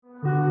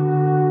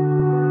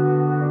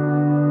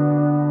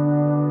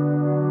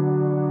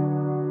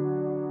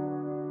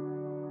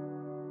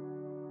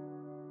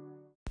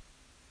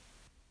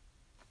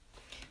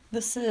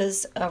This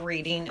is a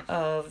reading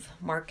of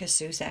Marcus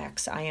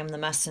Zuzak's I Am the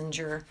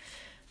Messenger,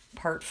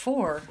 Part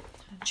 4,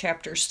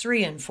 Chapters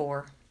 3 and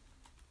 4.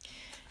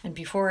 And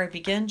before I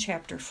begin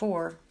Chapter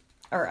 3,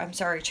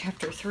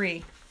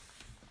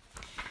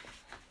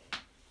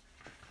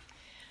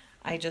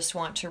 I just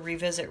want to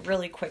revisit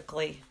really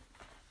quickly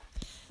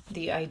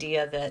the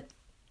idea that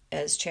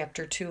as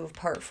Chapter 2 of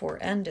Part 4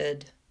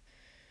 ended,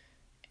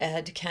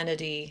 Ed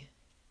Kennedy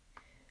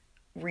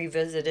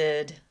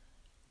revisited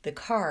the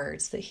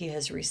cards that he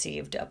has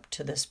received up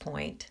to this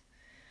point.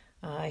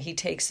 He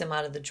takes them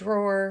out of the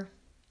drawer.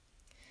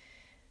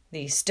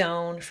 The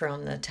stone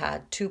from the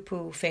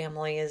Tatupu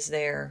family is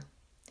there.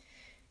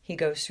 He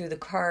goes through the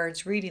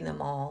cards, reading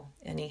them all,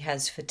 and he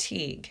has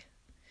fatigue.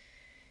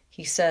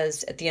 He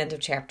says at the end of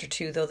Chapter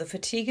 2, though the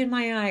fatigue in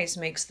my eyes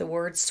makes the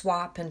words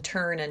swap and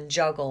turn and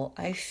juggle,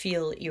 I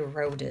feel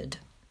eroded.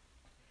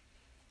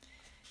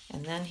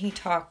 And then he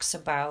talks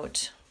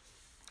about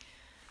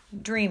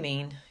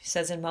dreaming. He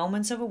says, in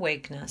moments of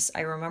awakeness,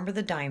 I remember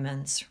the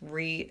diamonds,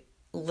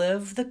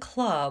 relive the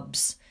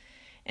clubs,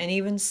 and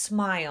even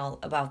smile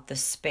about the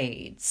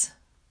spades.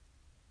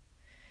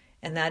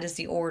 And that is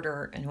the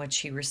order in which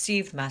he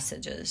received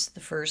messages. The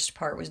first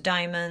part was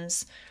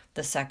diamonds,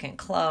 the second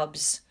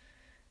clubs,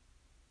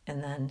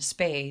 and then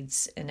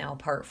spades, and now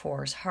part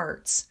 4 is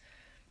hearts.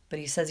 But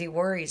he says he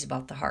worries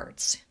about the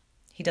hearts.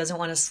 He doesn't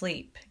want to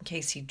sleep in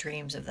case he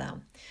dreams of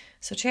them.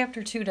 So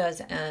Chapter 2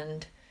 does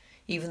end,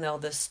 even though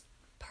this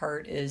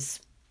part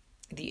is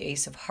the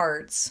Ace of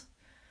Hearts.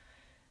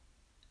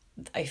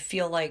 I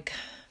feel like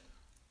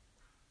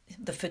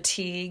the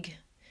fatigue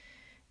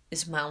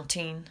is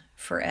mounting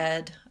for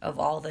Ed of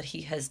all that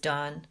he has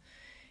done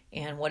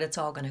and what it's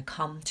all going to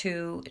come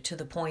to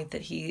the point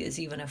that he is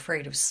even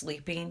afraid of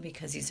sleeping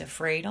because he's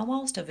afraid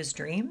almost of his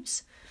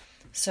dreams.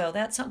 So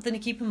that's something to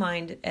keep in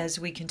mind as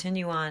we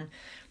continue on.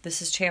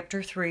 This is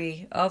Chapter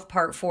 3 of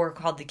Part 4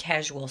 called The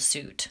Casual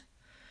Suit.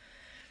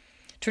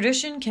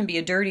 Tradition can be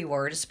a dirty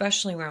word,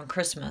 especially around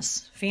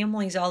Christmas.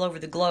 Families all over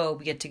the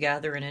globe get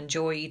together and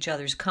enjoy each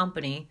other's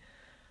company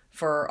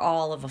for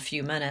all of a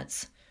few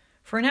minutes.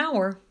 For an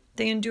hour,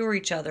 they endure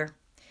each other.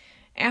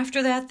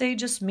 After that, they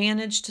just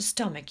manage to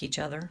stomach each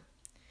other.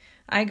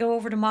 I go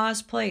over to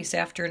Ma's place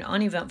after an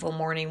uneventful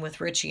morning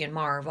with Richie and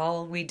Marv.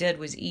 All we did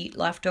was eat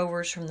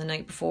leftovers from the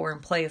night before and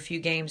play a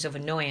few games of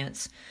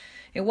annoyance.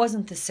 It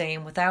wasn't the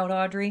same without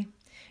Audrey,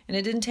 and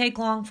it didn't take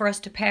long for us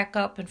to pack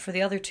up and for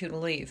the other two to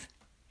leave.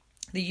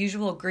 The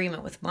usual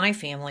agreement with my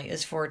family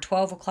is for a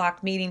 12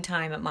 o'clock meeting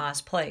time at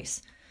Ma's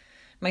place.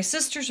 My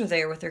sisters are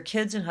there with their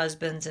kids and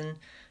husbands, and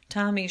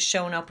Tommy's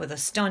shown up with a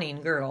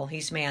stunning girl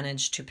he's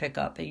managed to pick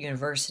up at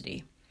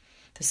university.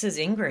 This is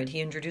Ingrid,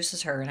 he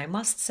introduces her, and I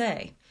must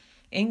say,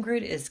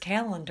 Ingrid is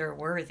calendar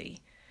worthy.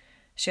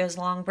 She has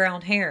long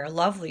brown hair, a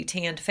lovely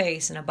tanned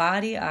face, and a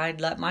body I'd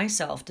let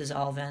myself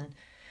dissolve in.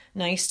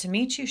 Nice to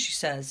meet you, she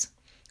says.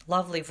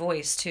 Lovely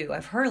voice, too.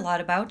 I've heard a lot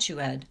about you,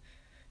 Ed.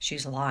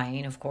 She's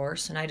lying, of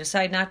course, and I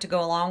decide not to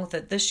go along with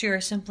it. This year I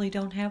simply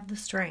don't have the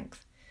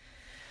strength.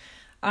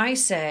 I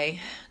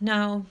say,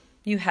 no,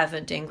 you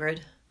haven't,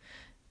 Ingrid,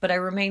 but I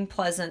remain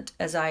pleasant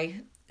as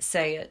I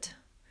say it.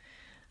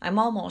 I'm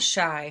almost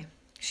shy.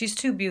 She's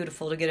too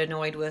beautiful to get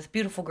annoyed with.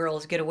 Beautiful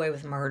girls get away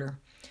with murder.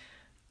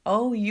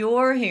 Oh,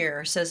 you're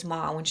here, says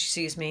Ma when she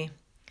sees me.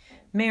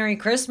 Merry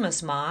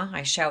Christmas, Ma,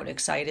 I shout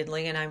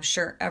excitedly, and I'm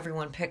sure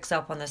everyone picks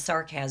up on the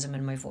sarcasm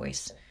in my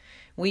voice.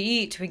 We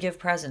eat, we give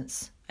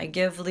presents. I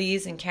give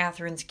Lee's and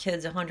Catherine's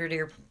kids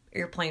 100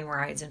 airplane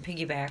rides and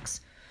piggybacks,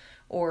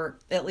 or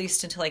at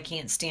least until I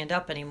can't stand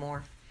up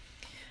anymore.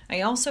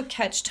 I also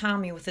catch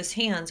Tommy with his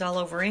hands all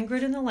over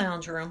Ingrid in the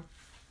lounge room,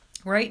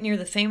 right near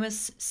the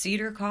famous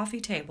cedar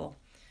coffee table.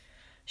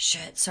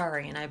 Shit,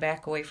 sorry, and I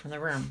back away from the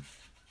room.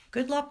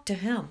 Good luck to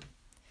him.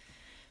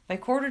 By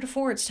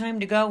 3:45, it's time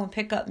to go and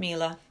pick up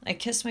Mila. I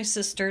kiss my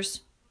sisters,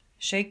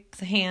 shake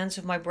the hands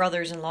of my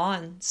brothers-in-law,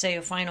 and say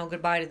a final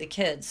goodbye to the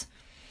kids.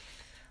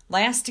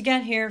 Last to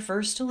get here,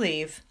 first to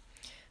leave,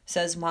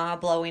 says Ma,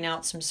 blowing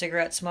out some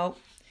cigarette smoke.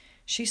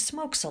 She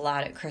smokes a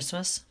lot at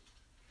Christmas.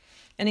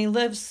 And he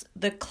lives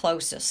the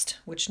closest,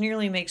 which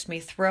nearly makes me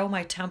throw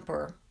my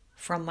temper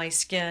from my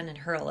skin and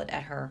hurl it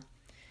at her.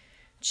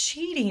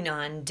 Cheating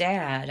on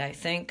Dad, I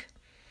think.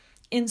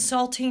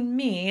 Insulting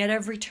me at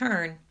every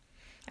turn.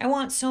 I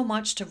want so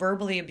much to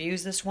verbally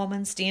abuse this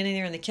woman standing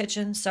there in the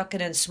kitchen, sucking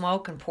in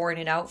smoke and pouring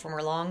it out from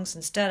her lungs.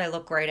 Instead, I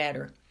look right at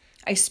her.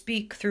 I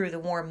speak through the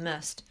warm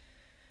mist.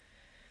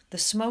 The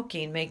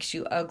smoking makes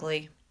you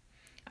ugly,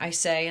 I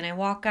say, and I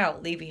walk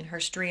out, leaving her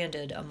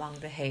stranded among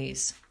the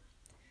haze.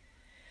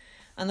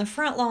 On the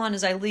front lawn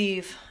as I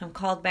leave, I'm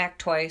called back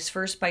twice,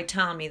 first by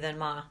Tommy, then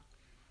Ma.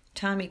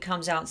 Tommy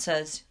comes out and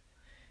says,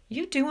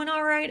 You doing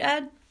all right,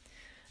 Ed?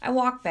 I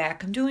walk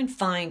back. I'm doing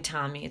fine,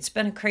 Tommy. It's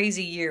been a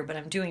crazy year, but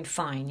I'm doing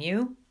fine.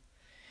 You?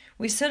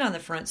 We sit on the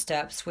front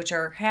steps, which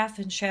are half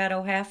in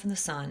shadow, half in the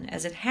sun.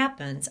 As it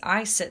happens,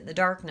 I sit in the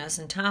darkness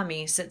and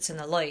Tommy sits in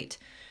the light.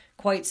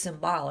 Quite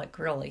symbolic,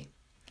 really.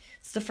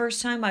 It's the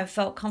first time I've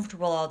felt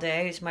comfortable all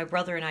day as my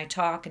brother and I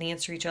talk and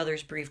answer each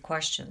other's brief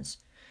questions.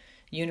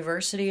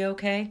 University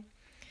okay?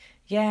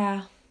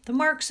 Yeah, the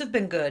marks have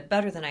been good,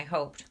 better than I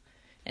hoped.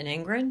 And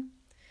Ingrid?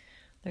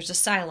 There's a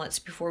silence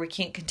before we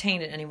can't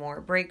contain it anymore.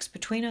 It breaks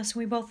between us and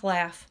we both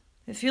laugh.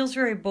 It feels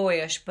very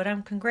boyish, but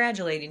I'm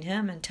congratulating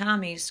him and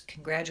Tommy's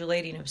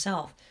congratulating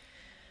himself.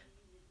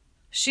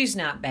 She's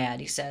not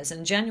bad, he says,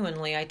 and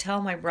genuinely I tell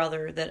my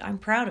brother that I'm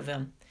proud of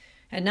him.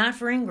 And not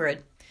for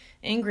Ingrid.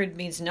 Ingrid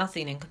means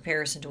nothing in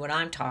comparison to what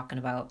I'm talking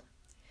about.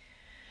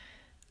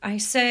 I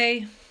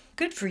say,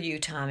 good for you,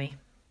 Tommy.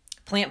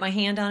 Plant my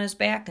hand on his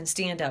back and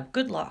stand up.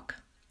 Good luck.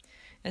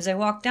 As I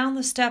walk down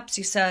the steps,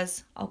 he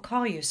says, I'll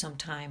call you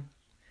sometime.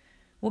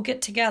 We'll get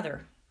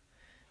together.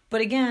 But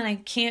again, I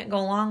can't go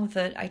along with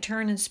it. I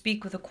turn and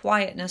speak with a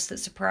quietness that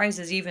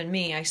surprises even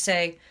me. I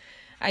say,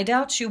 I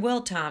doubt you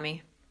will,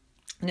 Tommy.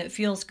 And it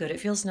feels good.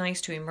 It feels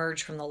nice to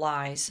emerge from the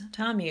lies.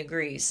 Tommy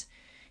agrees.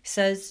 He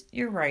says,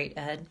 you're right,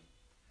 Ed.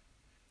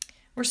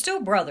 We're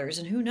still brothers,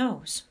 and who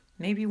knows?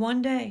 Maybe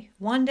one day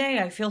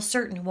I feel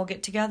certain we'll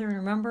get together and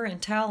remember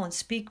and tell and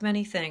speak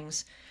many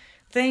things.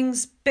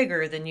 Things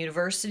bigger than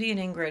University and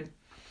Ingrid.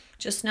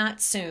 Just not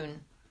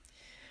soon.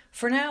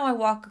 For now, I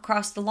walk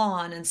across the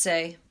lawn and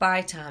say,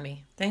 bye,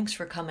 Tommy. Thanks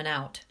for coming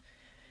out.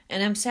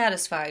 And I'm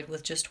satisfied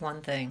with just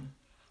one thing.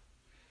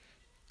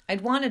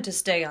 I'd wanted to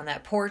stay on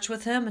that porch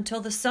with him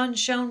until the sun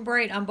shone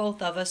bright on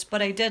both of us,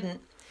 but I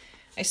didn't.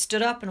 I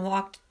stood up and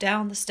walked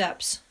down the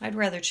steps. I'd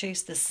rather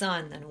chase the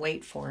sun than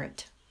wait for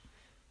it.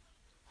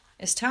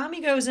 As Tommy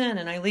goes in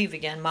and I leave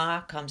again,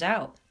 Ma comes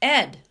out.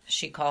 Ed,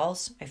 she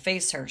calls. I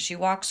face her. She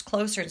walks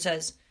closer and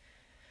says,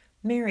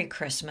 Merry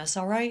Christmas,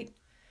 all right?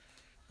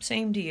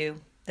 Same to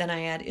you. Then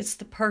I add, it's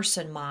the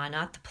person, Ma,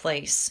 not the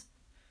place.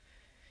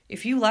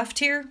 If you left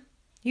here,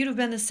 you'd have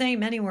been the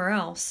same anywhere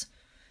else.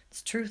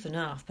 It's truth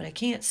enough, but I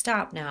can't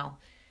stop now.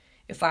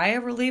 If I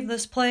ever leave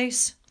this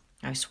place,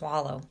 I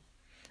swallow.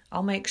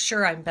 I'll make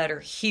sure I'm better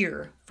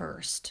here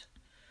first.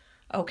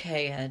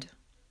 Okay, Ed.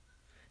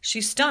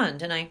 She's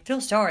stunned, and I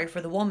feel sorry for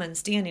the woman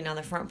standing on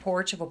the front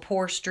porch of a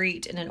poor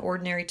street in an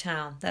ordinary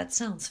town. That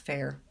sounds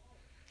fair.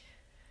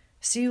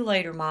 See you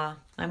later, Ma.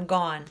 I'm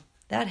gone.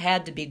 That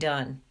had to be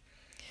done.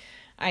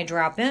 I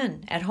drop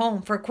in at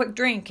home for a quick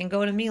drink and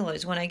go to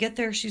Mila's. When I get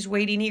there, she's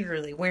waiting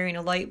eagerly, wearing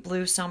a light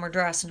blue summer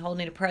dress and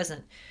holding a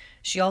present.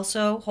 She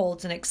also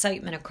holds an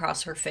excitement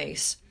across her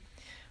face.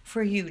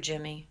 For you,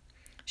 Jimmy,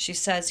 she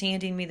says,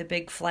 handing me the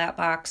big flat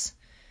box.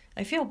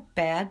 I feel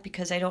bad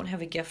because I don't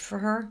have a gift for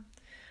her.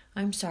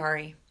 I'm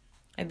sorry,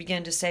 I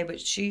begin to say, but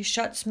she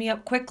shuts me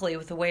up quickly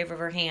with a wave of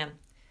her hand.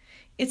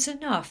 It's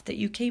enough that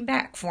you came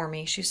back for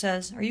me, she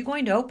says. Are you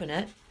going to open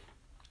it?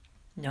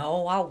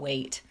 No, I'll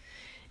wait.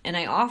 And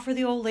I offer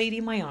the old lady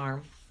my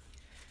arm.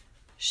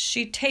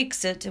 She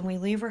takes it and we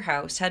leave her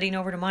house, heading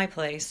over to my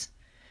place.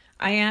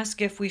 I ask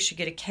if we should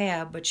get a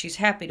cab, but she's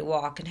happy to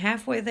walk, and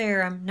halfway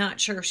there I'm not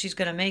sure if she's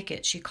going to make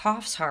it. She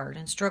coughs hard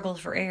and struggles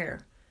for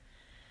air.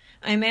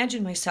 I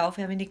imagine myself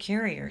having to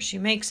carry her. She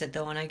makes it,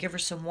 though, and I give her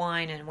some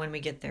wine and when we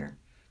get there.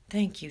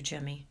 Thank you,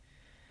 Jimmy,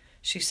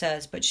 she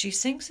says, but she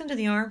sinks into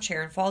the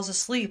armchair and falls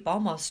asleep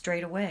almost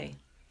straight away.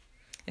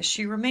 As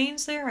she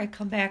remains there, I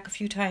come back a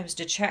few times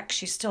to check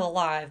she's still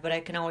alive, but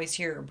I can always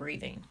hear her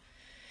breathing.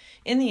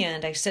 In the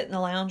end, I sit in the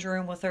lounge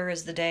room with her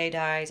as the day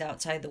dies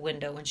outside the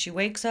window. When she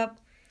wakes up,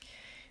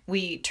 we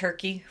eat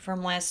turkey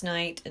from last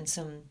night and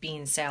some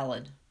bean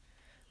salad.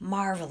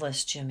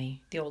 Marvelous,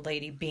 Jimmy, the old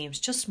lady beams.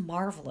 Just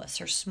marvelous.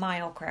 Her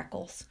smile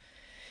crackles.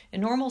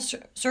 In normal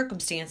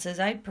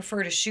circumstances, I'd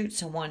prefer to shoot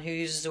someone who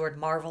uses the word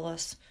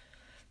marvelous,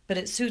 but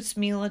it suits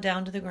Mila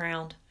down to the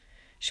ground.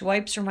 She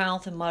wipes her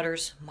mouth and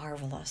mutters,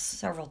 marvelous,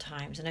 several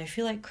times, and I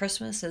feel like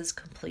Christmas is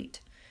complete.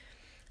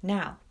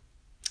 Now,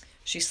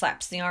 she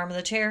slaps the arm of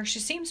the chair. She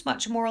seems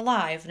much more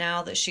alive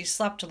now that she's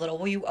slept a little.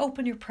 Will you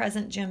open your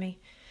present, Jimmy?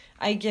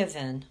 I give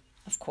in,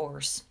 of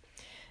course.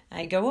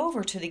 I go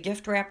over to the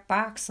gift-wrapped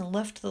box and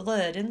lift the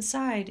lid.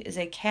 Inside is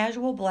a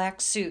casual black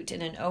suit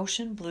and an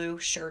ocean blue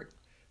shirt.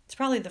 It's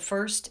probably the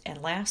first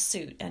and last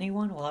suit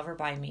anyone will ever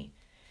buy me.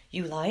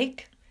 You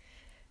like?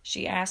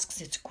 She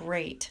asks. It's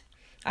great.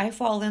 I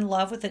fall in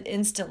love with it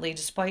instantly,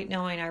 despite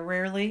knowing I'll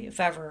rarely,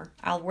 if ever,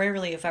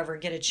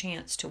 get a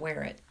chance to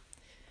wear it.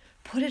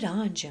 Put it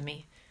on,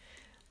 Jimmy.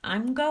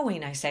 I'm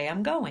going, I say.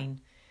 I'm going.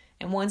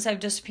 And once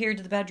I've disappeared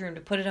to the bedroom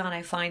to put it on,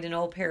 I find an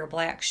old pair of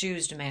black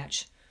shoes to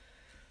match.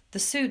 The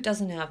suit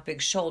doesn't have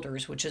big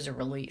shoulders, which is a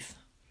relief.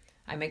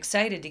 I'm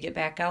excited to get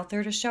back out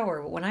there to show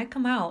her, but when I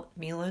come out,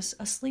 Mila's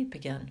asleep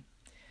again.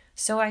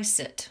 So I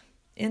sit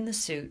in the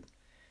suit.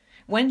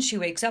 When she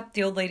wakes up,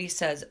 the old lady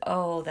says,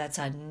 Oh, that's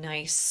a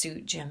nice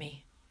suit,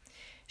 Jimmy.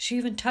 She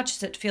even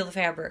touches it to feel the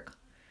fabric.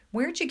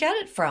 Where'd you get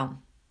it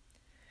from?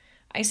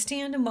 I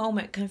stand a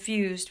moment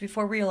confused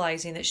before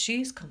realizing that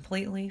she's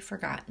completely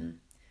forgotten.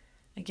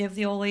 I give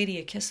the old lady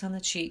a kiss on the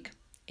cheek.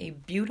 A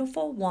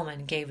beautiful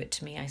woman gave it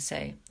to me, I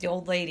say. The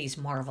old lady's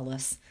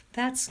marvelous.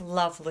 That's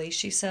lovely,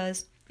 she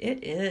says.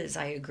 It is,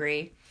 I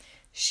agree.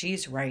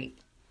 She's right.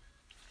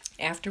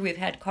 After we've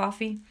had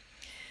coffee,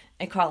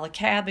 I call a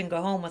cab and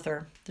go home with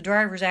her. The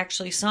driver's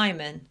actually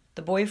Simon,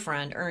 the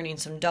boyfriend, earning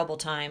some double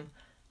time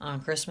on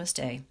Christmas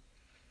Day.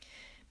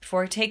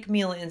 Before I take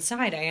Mila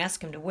inside, I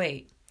ask him to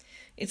wait.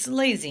 It's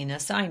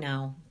laziness, I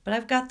know, but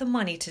I've got the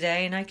money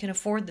today and I can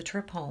afford the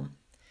trip home.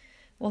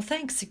 Well,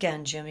 thanks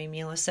again, Jimmy,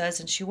 Mila says,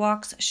 and she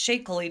walks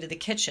shakily to the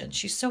kitchen.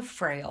 She's so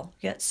frail,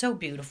 yet so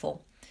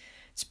beautiful.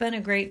 It's been a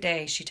great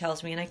day, she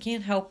tells me, and I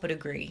can't help but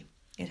agree.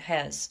 It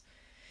has.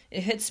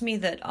 It hits me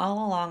that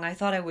all along I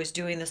thought I was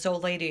doing this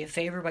old lady a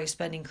favor by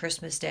spending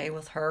Christmas Day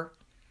with her.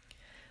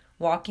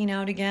 Walking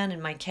out again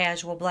in my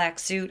casual black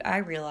suit, I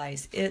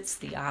realize it's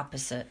the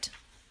opposite.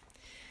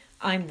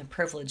 I'm the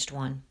privileged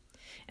one,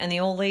 and the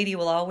old lady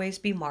will always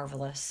be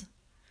marvelous.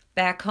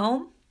 Back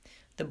home?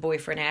 The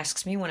boyfriend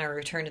asks me when I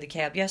return to the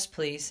cab. Yes,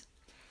 please.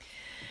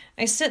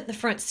 I sit in the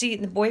front seat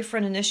and the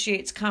boyfriend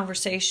initiates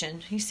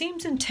conversation. He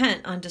seems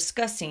intent on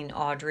discussing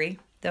Audrey,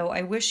 though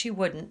I wish he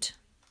wouldn't.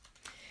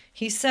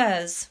 He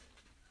says,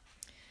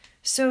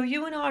 "So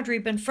you and Audrey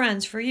been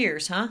friends for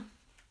years, huh?"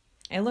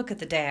 I look at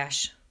the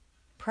dash.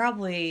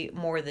 Probably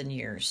more than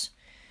years.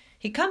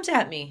 He comes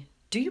at me.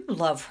 Do you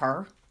love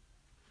her?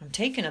 I'm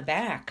taken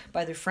aback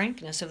by the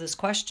frankness of this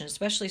question,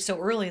 especially so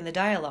early in the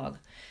dialogue.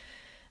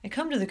 I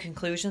come to the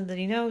conclusion that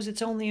he knows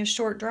it's only a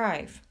short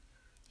drive.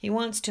 He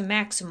wants to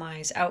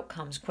maximize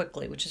outcomes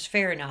quickly, which is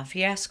fair enough.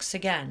 He asks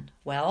again,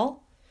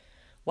 Well?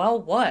 Well,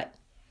 what?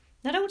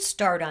 Now don't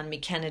start on me,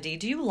 Kennedy.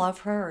 Do you love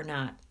her or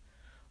not?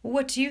 Well,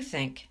 what do you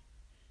think?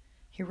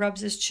 He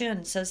rubs his chin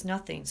and says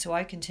nothing, so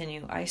I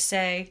continue. I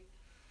say,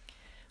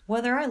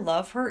 whether I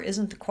love her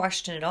isn't the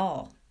question at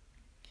all.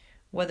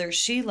 Whether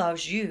she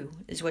loves you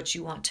is what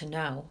you want to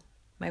know.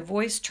 My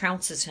voice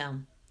trounces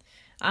him.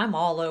 I'm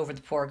all over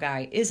the poor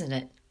guy, isn't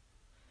it?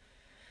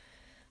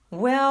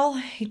 Well,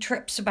 he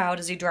trips about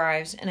as he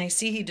drives, and I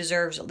see he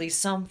deserves at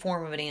least some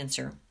form of an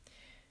answer.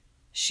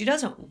 She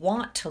doesn't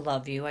want to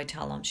love you, I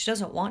tell him. She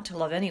doesn't want to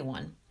love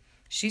anyone.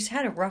 She's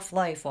had a rough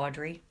life,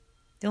 Audrey.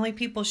 The only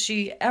people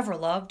she ever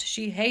loved,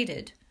 she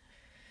hated.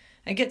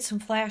 I get some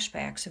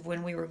flashbacks of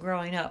when we were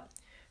growing up.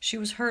 She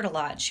was hurt a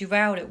lot. She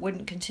vowed it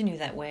wouldn't continue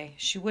that way.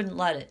 She wouldn't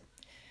let it.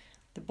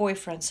 The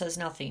boyfriend says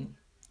nothing.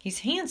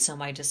 He's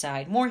handsome, I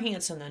decide, more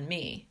handsome than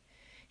me.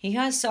 He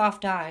has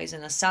soft eyes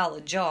and a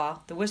solid jaw.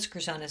 The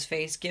whiskers on his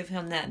face give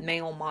him that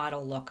male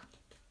model look.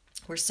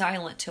 We're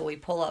silent till we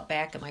pull up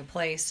back at my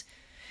place,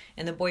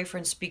 and the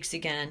boyfriend speaks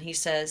again. He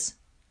says,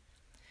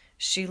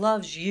 She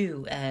loves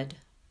you, Ed.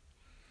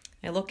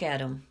 I look at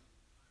him,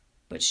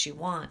 but she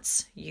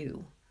wants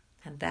you,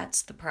 and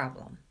that's the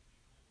problem.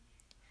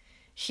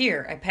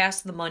 Here, I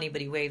pass the money,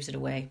 but he waves it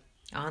away.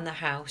 On the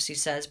house, he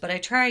says, but I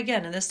try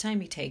again, and this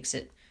time he takes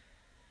it.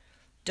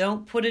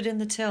 Don't put it in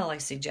the till, I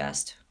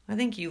suggest. I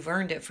think you've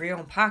earned it for your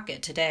own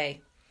pocket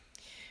today.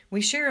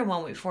 We share a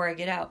moment before I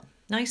get out.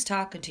 Nice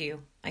talking to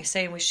you, I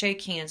say, and we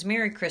shake hands.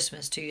 Merry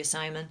Christmas to you,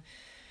 Simon.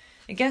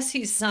 I guess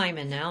he's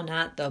Simon now,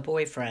 not the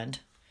boyfriend.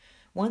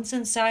 Once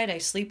inside, I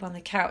sleep on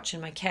the couch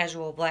in my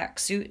casual black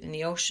suit and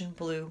the ocean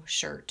blue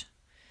shirt.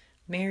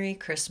 Merry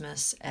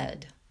Christmas,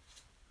 Ed.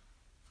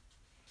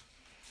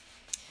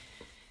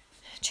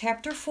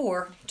 Chapter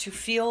 4, To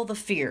Feel the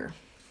Fear.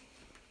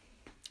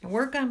 I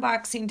work on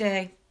Boxing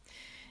Day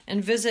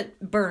and visit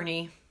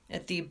Bernie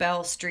at the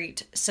Bell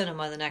Street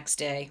Cinema the next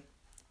day.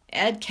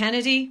 Ed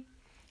Kennedy,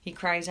 he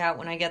cries out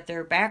when I get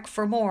there. Back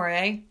for more,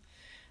 eh?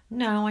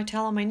 No, I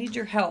tell him I need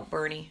your help,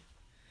 Bernie.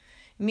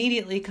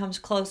 Immediately comes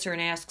closer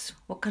and asks,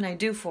 what can I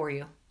do for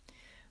you?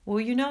 Well,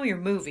 you know your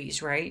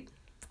movies, right?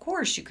 Of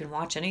course you can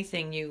watch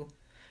anything you...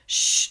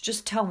 Shh,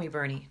 just tell me,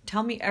 Bernie.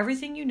 Tell me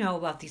everything you know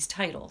about these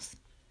titles.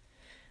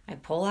 I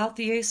pull out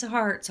the Ace of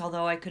Hearts,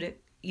 although I could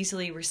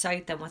easily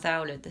recite them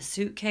without it. The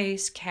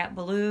Suitcase, Cat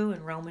Ballou,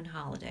 and Roman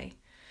Holiday.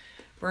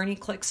 Bernie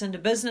clicks into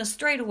business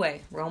straight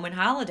away. Roman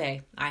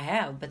Holiday, I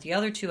have, but the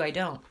other two I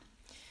don't.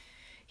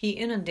 He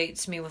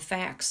inundates me with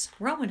facts.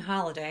 Roman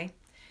Holiday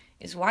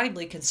is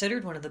widely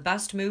considered one of the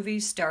best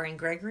movies starring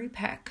Gregory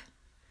Peck.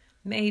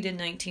 Made in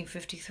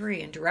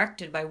 1953 and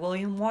directed by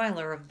William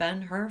Wyler of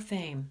Ben-Hur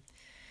fame.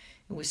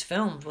 It was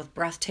filmed with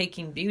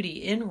breathtaking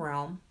beauty in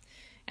Rome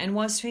and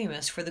was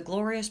famous for the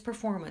glorious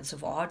performance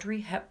of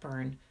Audrey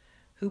Hepburn,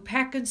 who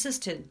Peck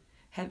insisted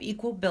have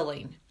equal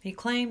billing. He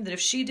claimed that if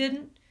she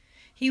didn't,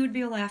 he would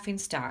be a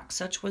laughingstock.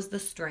 Such was the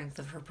strength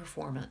of her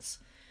performance.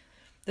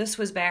 This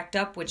was backed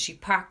up when she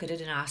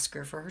pocketed an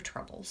Oscar for her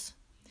troubles.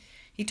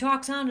 He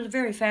talks on at a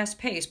very fast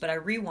pace, but I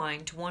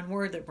rewind to one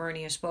word that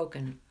Bernie has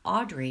spoken.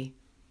 Audrey,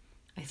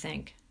 I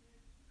think.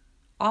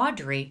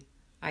 Audrey,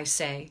 I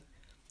say.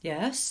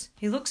 Yes?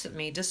 He looks at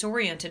me,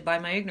 disoriented by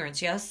my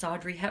ignorance. Yes,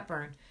 Audrey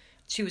Hepburn.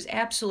 She was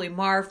absolutely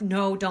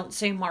No, don't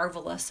say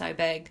marvelous, I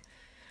beg.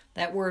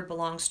 That word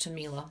belongs to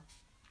Mila.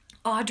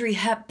 Audrey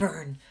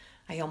Hepburn,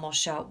 I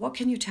almost shout. What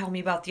can you tell me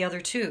about the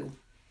other two?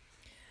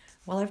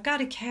 Well, I've got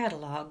a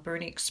catalog,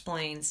 Bernie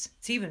explains.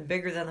 It's even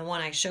bigger than the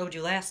one I showed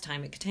you last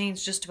time. It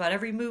contains just about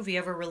every movie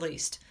ever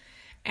released.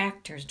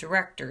 Actors,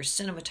 directors,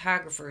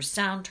 cinematographers,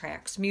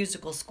 soundtracks,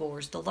 musical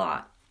scores, the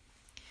lot.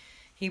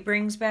 He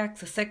brings back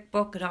the thick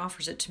book and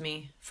offers it to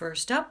me.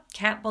 First up,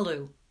 Cat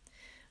Ballou.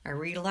 I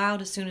read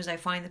aloud as soon as I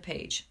find the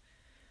page.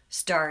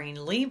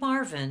 Starring Lee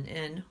Marvin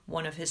in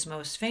one of his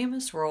most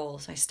famous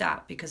roles. I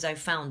stop because I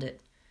found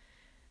it.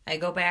 I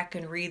go back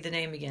and read the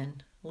name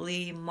again.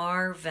 Lee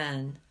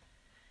Marvin.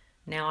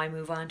 Now I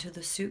move on to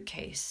the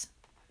suitcase.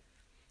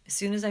 As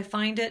soon as I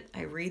find it,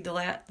 I read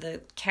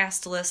the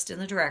cast list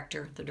and the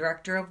director. The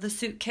director of the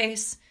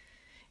suitcase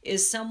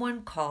is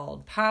someone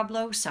called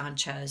Pablo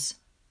Sanchez.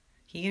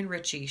 He and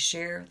Richie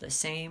share the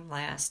same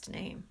last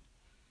name.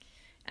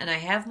 And I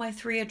have my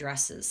 3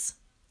 addresses: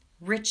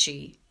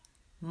 Richie,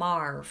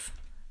 Marv,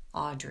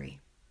 Audrey.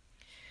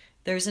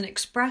 There's an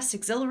express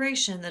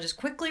exhilaration that is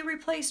quickly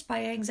replaced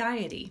by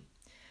anxiety.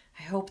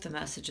 I hope the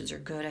messages are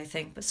good, I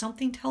think, but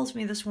something tells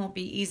me this won't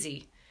be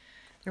easy.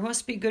 There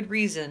must be good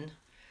reason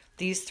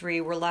these 3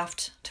 were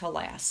left to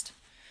last.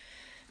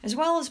 As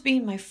well as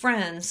being my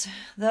friends,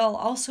 they'll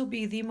also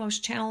be the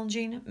most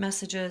challenging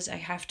messages I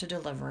have to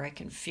deliver. I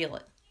can feel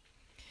it.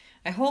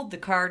 I hold the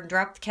card and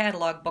drop the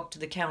catalog book to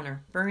the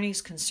counter.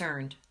 Bernie's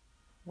concerned.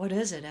 What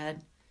is it,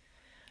 Ed?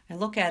 I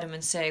look at him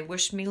and say,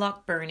 wish me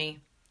luck, Bernie.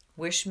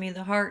 Wish me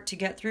the heart to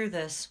get through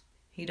this.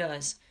 He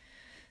does.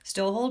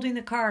 Still holding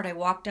the card, I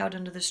walked out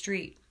into the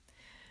street.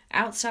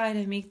 Outside,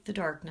 I meet the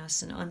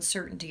darkness and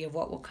uncertainty of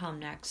what will come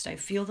next. I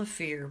feel the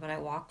fear, but I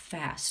walk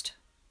fast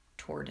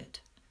toward it.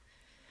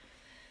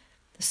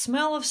 The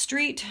smell of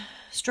street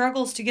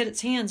struggles to get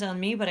its hands on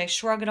me, but I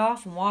shrug it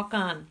off and walk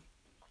on.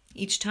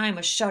 Each time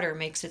a shudder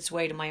makes its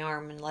way to my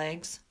arm and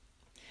legs.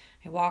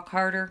 I walk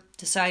harder,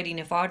 deciding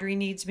if Audrey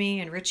needs me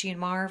and Richie and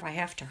Marv, I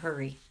have to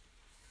hurry.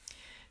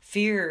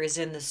 Fear is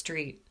in the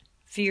street.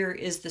 Fear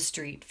is the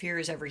street. Fear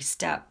is every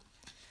step.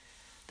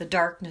 The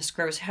darkness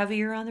grows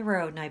heavier on the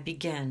road and I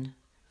begin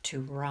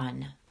to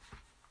run.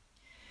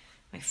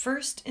 My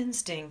first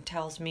instinct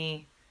tells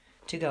me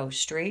to go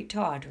straight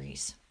to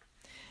Audrey's.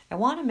 I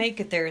want to make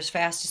it there as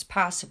fast as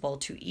possible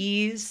to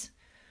ease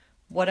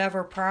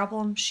whatever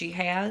problem she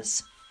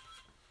has.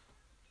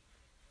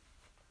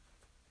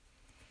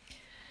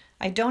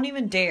 I don't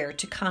even dare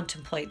to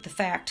contemplate the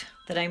fact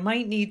that I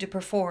might need to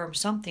perform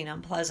something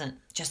unpleasant.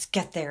 Just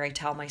get there, I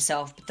tell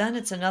myself, but then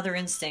it's another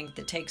instinct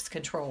that takes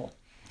control.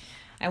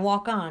 I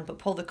walk on, but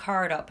pull the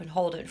card up and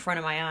hold it in front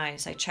of my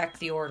eyes. I check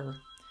the order.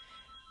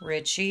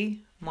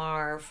 Richie,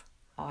 Marv,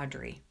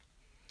 Audrey.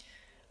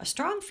 A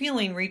strong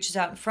feeling reaches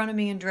out in front of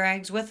me and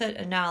drags with it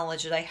a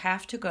knowledge that I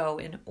have to go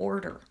in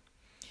order.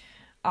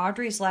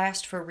 Audrey's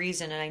last for a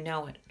reason, and I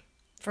know it.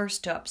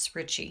 First up's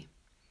Richie.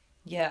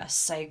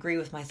 Yes, I agree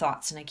with my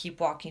thoughts, and I keep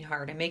walking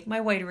hard. I make my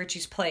way to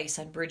Richie's place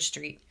on Bridge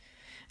Street.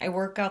 I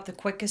work out the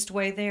quickest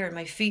way there, and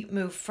my feet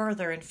move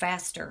further and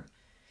faster.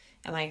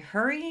 Am I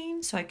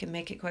hurrying so I can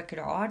make it quicker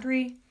to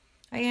Audrey?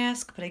 I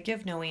ask, but I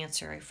give no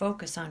answer. I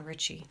focus on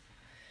Richie.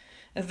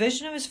 A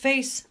vision of his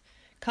face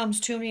comes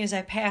to me as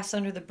I pass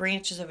under the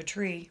branches of a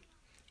tree.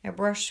 I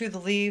brush through the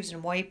leaves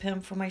and wipe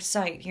him from my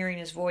sight, hearing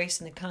his voice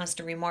and the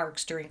constant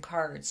remarks during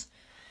cards.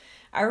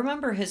 I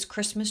remember his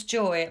Christmas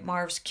joy at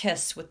Marv's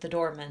kiss with the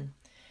doorman.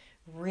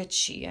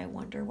 Richie, I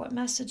wonder, what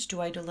message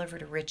do I deliver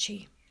to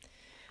Richie?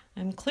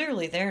 I'm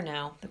clearly there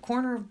now. The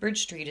corner of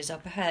Bridge Street is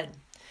up ahead.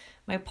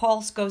 My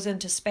pulse goes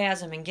into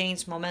spasm and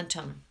gains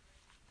momentum.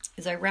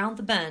 As I round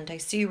the bend, I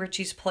see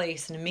Richie's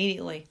place, and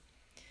immediately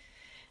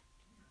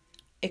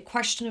a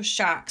question of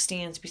shock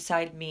stands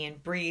beside me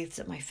and breathes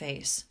at my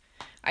face.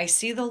 I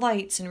see the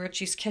lights in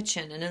Richie's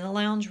kitchen and in the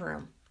lounge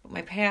room, but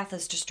my path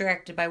is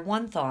distracted by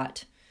one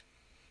thought.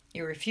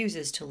 It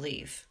refuses to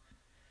leave.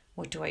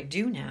 What do I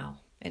do now?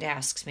 It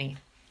asks me.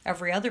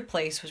 Every other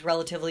place was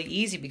relatively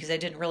easy because I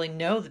didn't really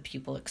know the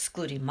people,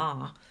 excluding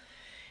Ma.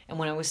 And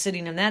when I was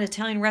sitting in that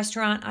Italian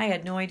restaurant, I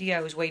had no idea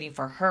I was waiting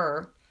for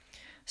her.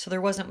 So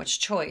there wasn't much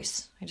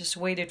choice. I just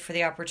waited for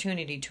the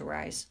opportunity to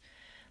rise.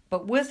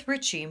 But with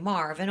Richie,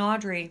 Marv, and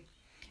Audrey,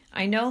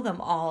 I know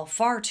them all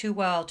far too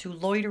well to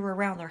loiter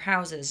around their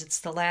houses. It's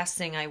the last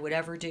thing I would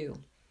ever do.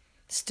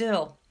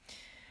 Still,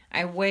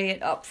 I weigh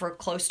it up for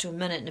close to a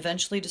minute and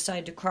eventually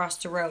decide to cross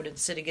the road and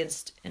sit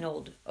against an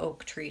old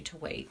oak tree to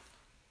wait.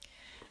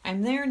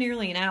 I'm there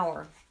nearly an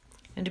hour,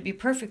 and to be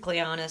perfectly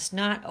honest,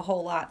 not a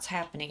whole lot's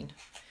happening.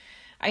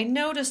 I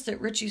notice that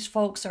Richie's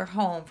folks are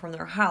home from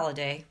their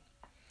holiday.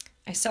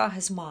 I saw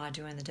his ma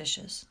doing the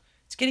dishes.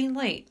 It's getting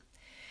late.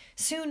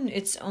 Soon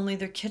it's only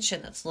their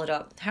kitchen that's lit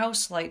up.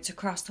 House lights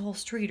across the whole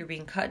street are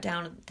being cut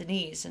down at the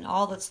knees, and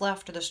all that's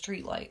left are the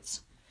street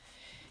lights.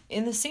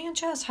 In the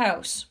Sanchez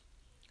house,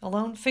 a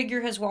lone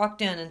figure has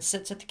walked in and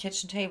sits at the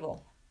kitchen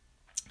table.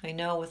 I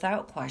know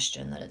without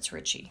question that it's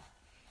Richie.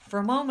 For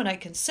a moment I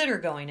consider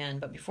going in,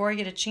 but before I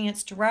get a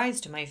chance to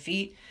rise to my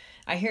feet,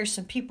 I hear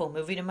some people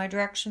moving in my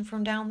direction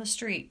from down the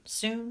street.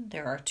 Soon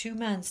there are 2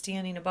 men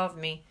standing above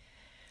me.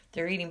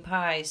 They're eating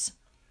pies.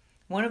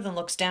 One of them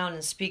looks down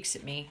and speaks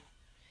at me.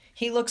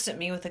 He looks at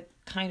me with a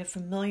kind of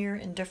familiar,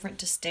 indifferent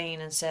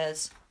disdain and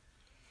says,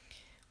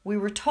 "We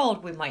were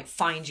told we might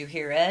find you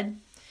here, Ed."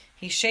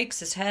 He shakes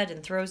his head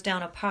and throws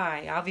down a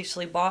pie,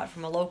 obviously bought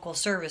from a local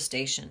service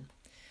station.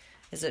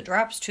 As it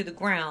drops to the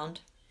ground,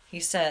 he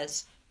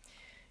says,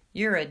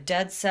 "You're a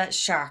dead-set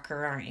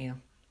shocker, aren't you?"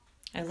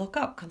 I look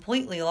up,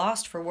 completely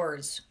lost for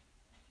words.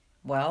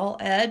 "Well,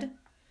 Ed?"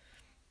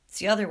 It's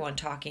the other one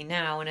talking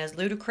now, and as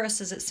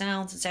ludicrous as it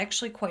sounds, it's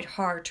actually quite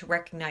hard to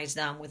recognize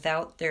them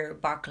without their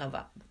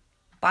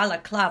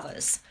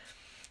balaclavas.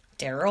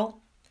 Daryl?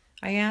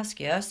 I ask.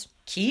 Yes.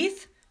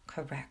 Keith?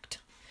 Correct.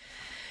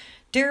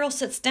 Daryl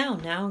sits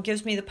down now and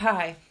gives me the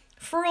pie.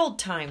 For old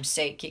time's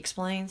sake, he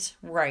explains.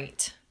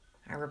 Right.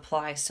 I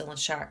reply, still in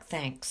shock.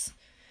 Thanks.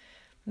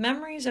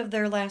 Memories of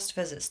their last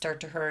visit start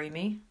to hurry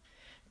me.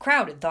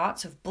 Crowded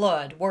thoughts of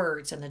blood,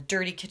 words, and the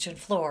dirty kitchen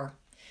floor.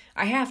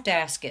 I have to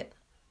ask it.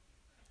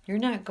 You're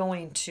not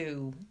going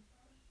to...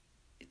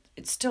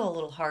 It's still a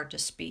little hard to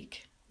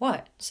speak.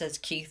 What? Says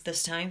Keith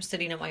this time,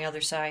 sitting at my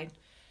other side.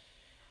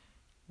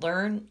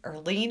 Learn or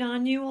lean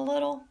on you a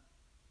little?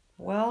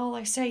 Well,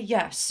 I say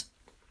yes.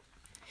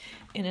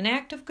 In an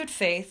act of good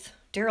faith,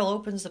 Daryl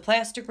opens the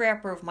plastic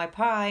wrapper of my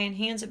pie and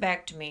hands it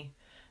back to me.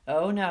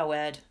 Oh no,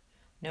 Ed.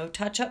 No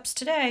touch-ups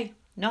today.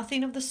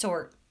 Nothing of the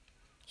sort.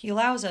 He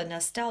allows a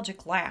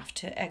nostalgic laugh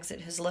to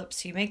exit his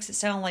lips. He makes it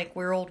sound like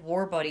we're old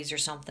war buddies or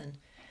something.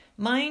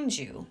 Mind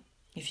you,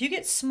 if you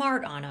get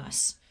smart on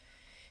us...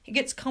 He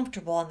gets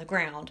comfortable on the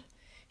ground.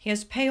 He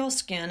has pale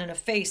skin and a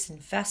face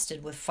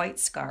infested with fight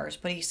scars,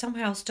 but he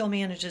somehow still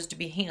manages to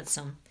be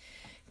handsome.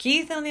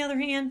 Keith, on the other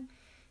hand,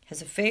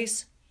 has a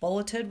face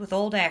bulleted with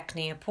old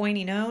acne, a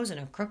pointy nose, and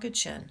a crooked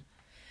chin.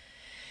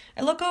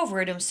 I look over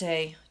at him and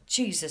say,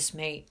 Jesus,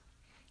 mate,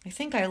 I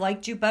think I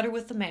liked you better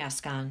with the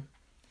mask on.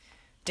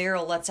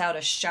 Daryl lets out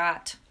a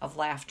shot of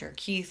laughter.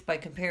 Keith, by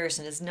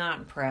comparison, is not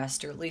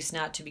impressed, or at least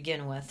not to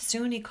begin with.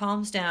 Soon he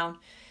calms down,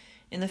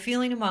 and the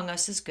feeling among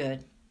us is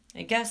good.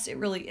 I guess it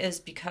really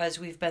is because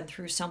we've been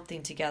through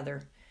something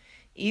together,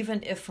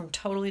 even if from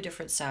totally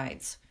different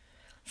sides.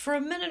 For a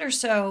minute or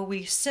so,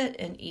 we sit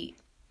and eat.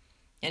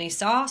 Any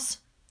sauce?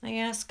 I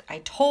ask. I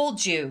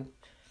told you.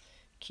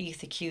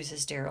 Keith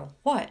accuses Daryl.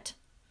 What?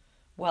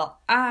 Well,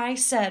 I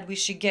said we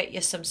should get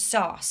you some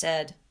sauce,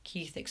 Ed,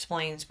 Keith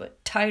explains,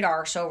 but tight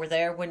arse over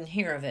there wouldn't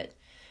hear of it.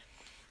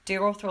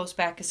 Daryl throws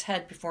back his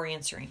head before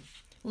answering.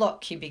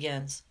 Look, he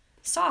begins.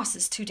 Sauce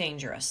is too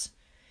dangerous.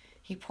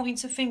 He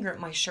points a finger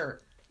at my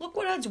shirt. Look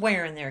what Ed's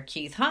wearing there,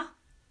 Keith, huh?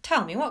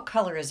 Tell me, what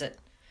color is it?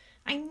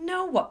 I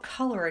know what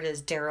color it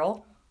is,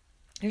 Daryl.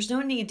 There's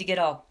no need to get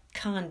all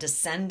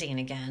condescending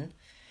again.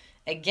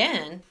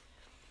 Again?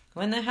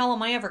 When the hell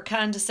am I ever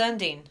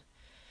condescending?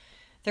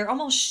 They're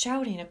almost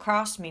shouting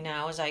across me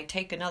now as I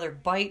take another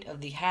bite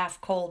of the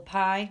half-cold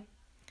pie.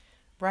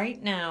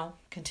 Right now,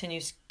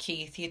 continues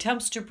Keith, he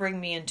attempts to bring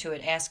me into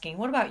it, asking,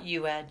 what about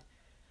you, Ed?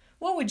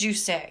 What would you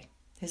say?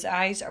 His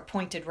eyes are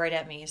pointed right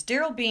at me. Is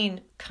Daryl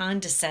being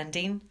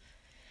condescending?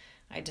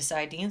 I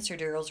decide to answer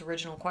Daryl's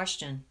original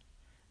question.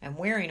 I'm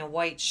wearing a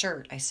white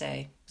shirt, I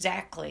say.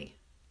 Exactly.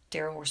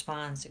 Daryl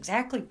responds.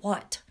 Exactly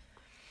what?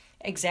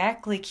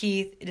 Exactly,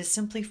 Keith. It is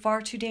simply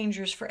far too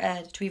dangerous for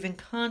Ed to even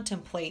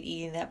contemplate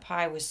eating that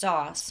pie with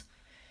sauce.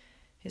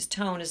 His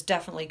tone is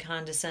definitely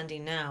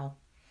condescending now.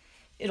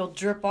 It'll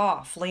drip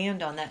off,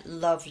 land on that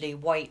lovely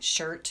white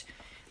shirt.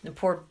 The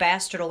poor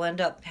bastard will end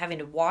up having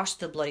to wash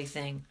the bloody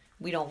thing.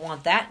 We don't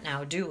want that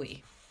now, do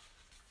we?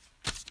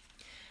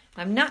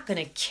 It's not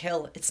going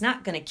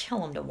to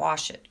kill him to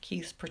wash it.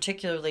 Keith's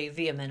particularly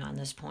vehement on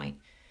this point.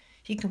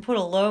 He can put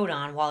a load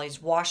on while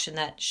he's washing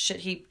that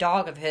shit-heap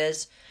dog of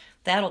his.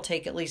 That'll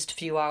take at least a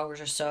few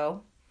hours or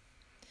so.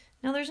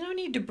 Now, there's no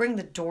need to bring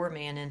the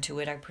doorman into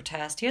it, I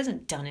protest. He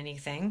hasn't done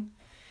anything.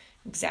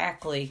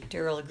 Exactly,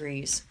 Daryl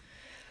agrees.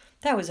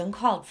 That was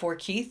uncalled for,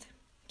 Keith.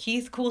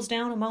 Keith cools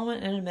down a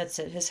moment and admits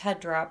it. His head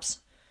drops.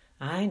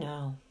 I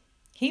know.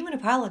 He even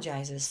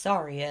apologizes.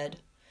 Sorry, Ed.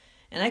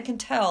 And I can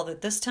tell that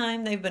this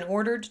time they've been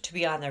ordered to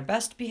be on their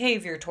best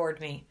behavior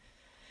toward me.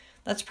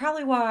 That's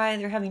probably why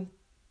they're having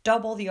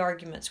double the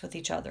arguments with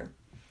each other.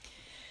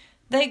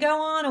 They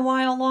go on a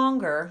while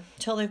longer,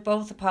 till they've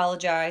both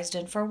apologized,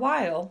 and for a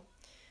while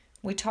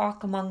we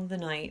talk among the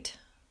night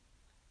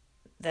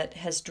that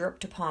has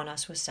dripped upon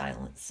us with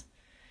silence.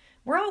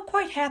 We're all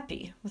quite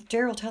happy, with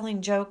Daryl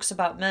telling jokes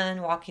about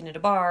men walking into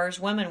bars,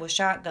 women with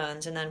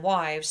shotguns, and then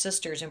wives,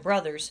 sisters, and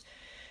brothers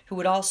who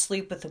would all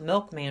sleep with the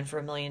milkman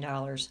for $1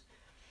 million.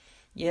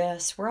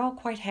 Yes, we're all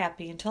quite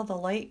happy until the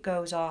light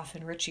goes off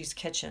in Richie's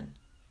kitchen.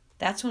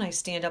 That's when I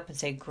stand up and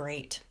say,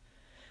 great.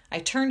 I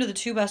turn to the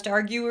two best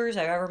arguers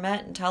I've ever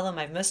met and tell them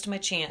I've missed my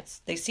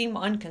chance. They seem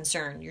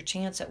unconcerned. Your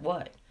chance at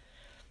what?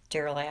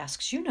 Daryl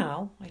asks. You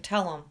know. I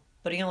tell him,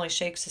 but he only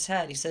shakes his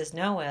head. He says,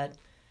 no, Ed.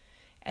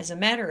 As a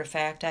matter of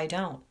fact, I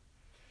don't.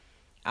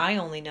 I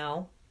only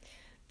know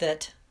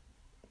that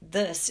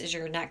this is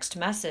your next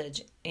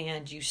message,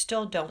 and you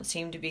still don't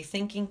seem to be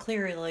thinking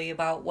clearly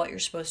about what you're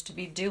supposed to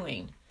be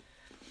doing.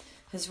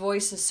 His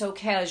voice is so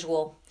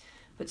casual,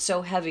 but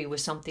so heavy with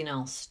something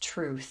else.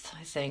 Truth,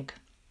 I think.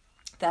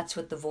 That's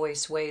what the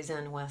voice weighs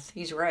in with.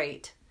 He's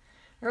right.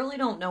 I really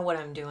don't know what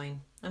I'm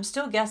doing. I'm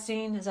still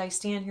guessing as I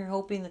stand here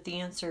hoping that the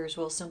answers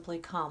will simply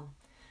come.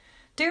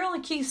 Daryl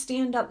and Keith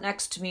stand up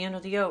next to me under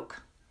the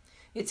oak.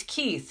 It's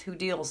Keith who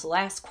deals the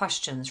last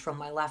questions from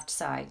my left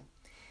side.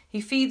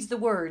 He feeds the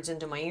words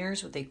into my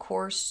ears with a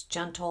coarse,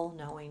 gentle,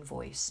 knowing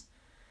voice.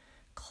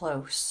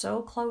 Close,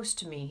 so close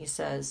to me, he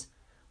says,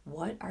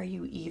 what are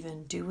you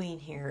even doing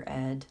here,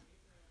 Ed?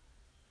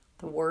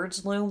 The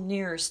words loom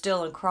nearer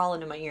still and crawl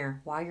into my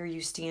ear. Why are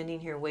you standing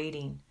here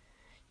waiting?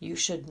 You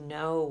should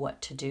know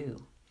what to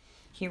do.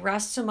 He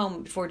rests a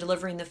moment before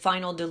delivering the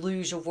final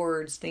deluge of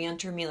words. They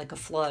enter me like a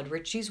flood.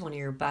 Richie's one of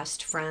your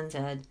best friends,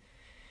 Ed.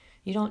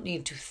 You don't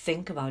need to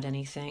think about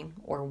anything,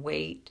 or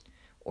wait,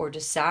 or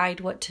decide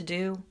what to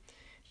do.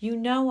 You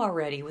know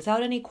already,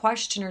 without any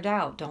question or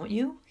doubt, don't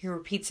you? He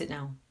repeats it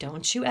now.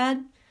 Don't you,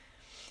 Ed?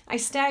 I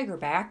stagger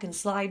back and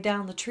slide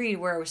down the tree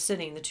where I was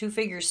sitting. The two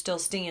figures still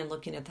stand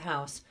looking at the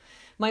house.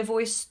 My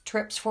voice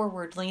trips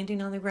forward,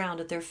 landing on the ground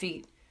at their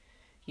feet.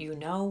 You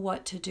know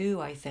what to do,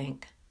 I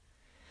think.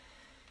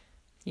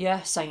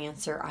 Yes, I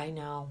answer, I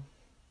know.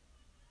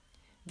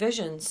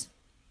 Visions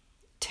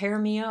tear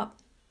me up.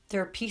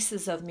 There are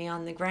pieces of me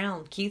on the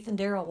ground. Keith and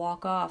Daryl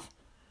walk off.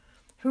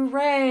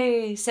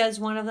 Hooray, says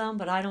one of them,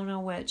 but I don't know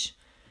which.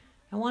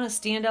 I want to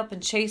stand up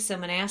and chase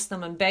them and ask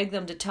them and beg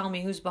them to tell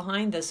me who's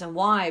behind this and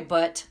why,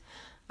 but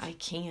I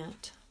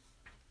can't.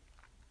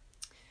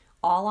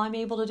 All I'm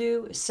able to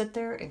do is sit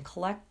there and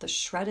collect the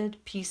shredded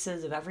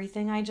pieces of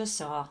everything I just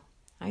saw.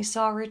 I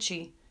saw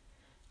Richie.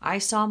 I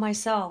saw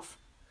myself.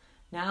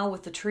 Now,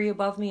 with the tree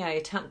above me, I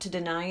attempt to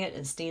deny it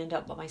and stand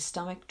up, but my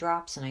stomach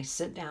drops and I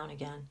sit down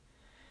again.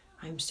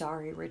 I'm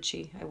sorry,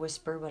 Richie, I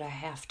whisper, but I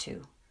have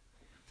to.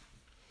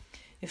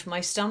 If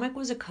my stomach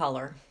was a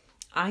color,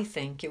 I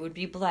think it would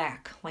be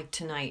black, like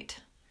tonight.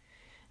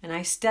 And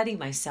I steady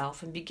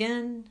myself and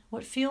begin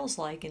what feels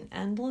like an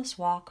endless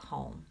walk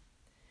home.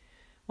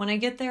 When I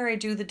get there, I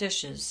do the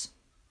dishes.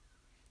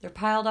 They're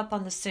piled up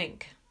on the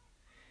sink.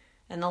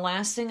 And the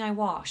last thing I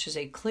wash is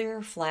a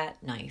clear,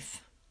 flat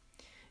knife.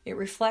 It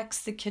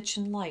reflects the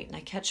kitchen light, and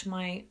I catch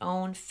my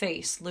own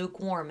face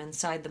lukewarm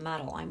inside the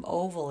metal. I'm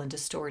oval and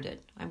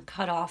distorted. I'm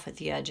cut off at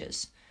the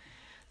edges.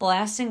 The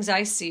last things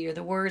I see are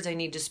the words I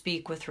need to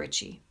speak with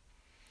Richie.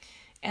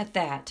 At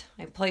that,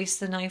 I place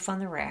the knife on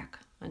the rack,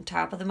 on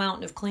top of the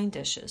mountain of clean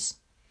dishes.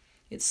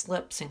 It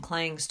slips and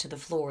clangs to the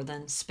floor,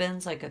 then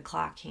spins like a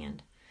clock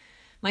hand.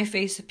 My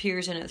face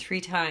appears in it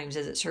 3 times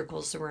as it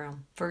circles the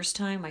room. First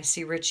time, I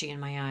see Richie in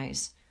my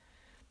eyes.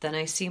 Then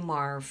I see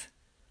Marv.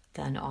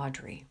 Then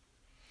Audrey.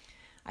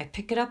 I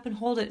pick it up and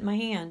hold it in my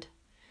hand.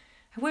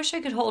 I wish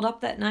I could hold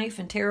up that knife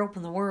and tear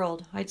open the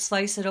world. I'd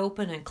slice it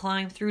open and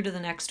climb through to the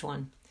next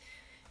one.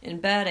 In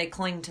bed, I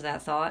cling to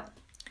that thought.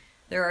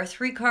 There are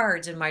 3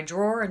 cards in my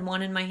drawer and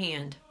 1 in my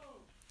hand.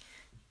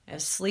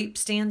 As sleep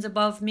stands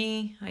above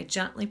me, I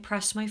gently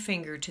press my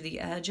finger to the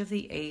edge of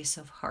the Ace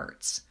of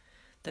Hearts.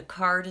 The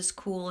card is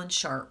cool and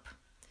sharp.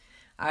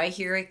 I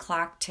hear a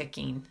clock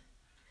ticking.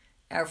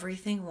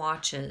 Everything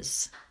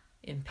watches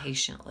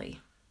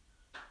impatiently.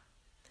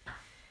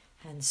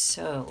 And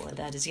so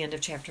that is the end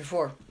of chapter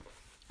 4,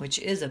 which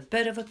is a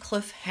bit of a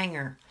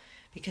cliffhanger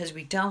because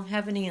we don't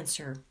have an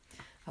answer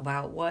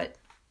about what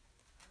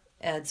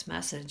Ed's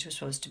message was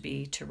supposed to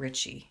be to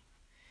Richie.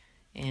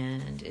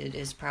 And it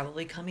is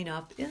probably coming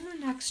up in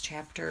the next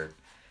chapter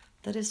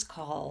that is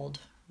called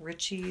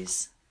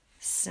Richie's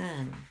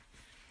Sin.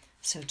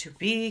 So to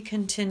be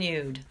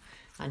continued.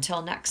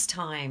 Until next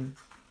time.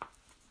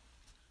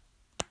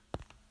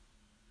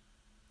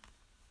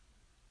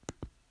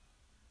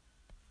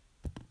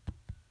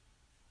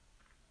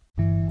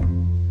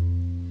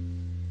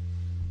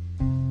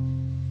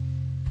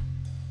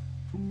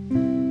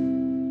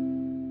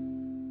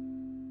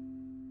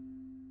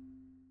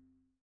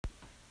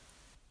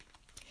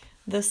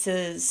 This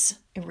is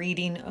a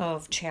reading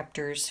of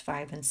chapters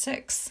 5 and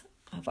 6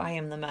 of I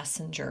Am the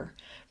Messenger,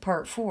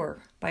 Part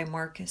 4 by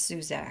Marcus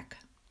Zusak.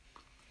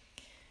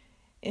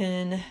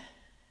 In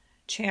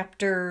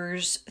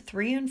chapters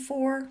 3 and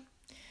 4,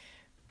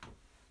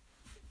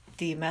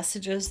 the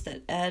messages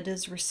that Ed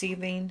is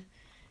receiving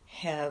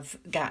have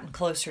gotten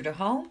closer to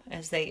home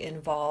as they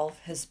involve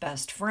his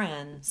best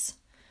friends,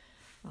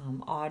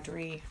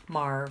 Audrey,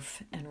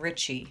 Marv, and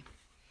Richie.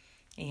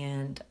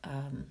 And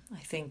I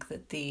think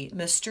that the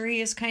mystery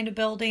is kind of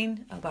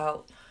building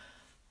about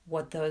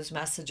what those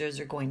messages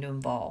are going to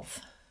involve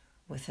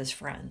with his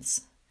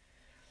friends.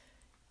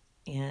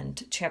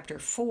 And chapter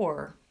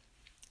 4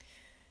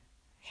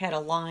 had a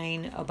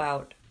line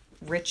about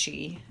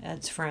Richie,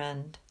 Ed's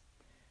friend,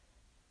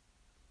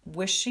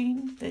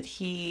 wishing that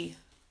he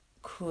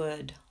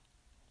could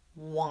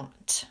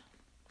want,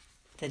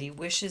 that he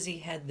wishes he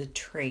had the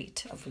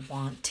trait of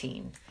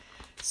wanting.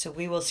 So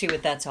we will see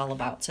what that's all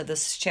about. So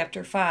this is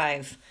chapter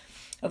 5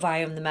 of I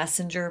Am the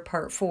Messenger,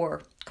 Part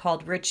 4,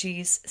 called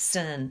Richie's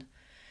Sin.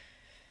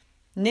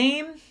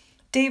 Name,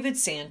 David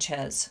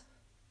Sanchez,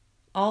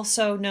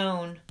 also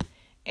known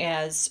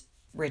as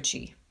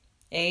Richie.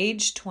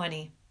 Age,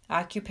 20.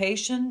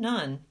 Occupation,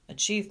 none.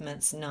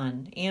 Achievements,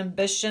 none.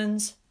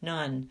 Ambitions,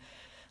 none.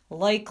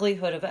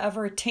 Likelihood of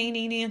ever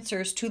attaining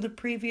answers to the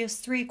previous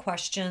 3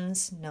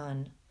 questions,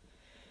 none.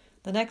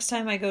 The next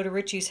time I go to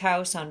Richie's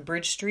house on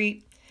Bridge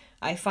Street,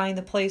 I find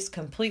the place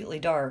completely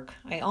dark.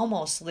 I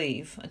almost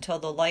leave until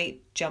the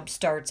light jump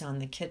starts on in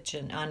the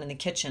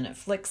kitchen. It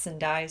flicks and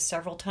dies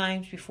several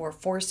times before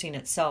forcing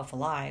itself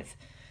alive.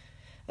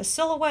 A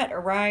silhouette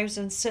arrives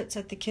and sits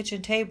at the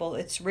kitchen table.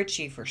 It's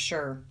Richie for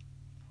sure.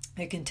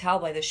 I can tell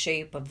by the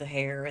shape of the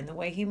hair and the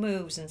way he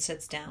moves and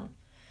sits down.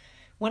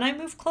 When I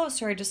move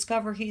closer, I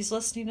discover he's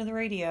listening to the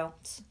radio.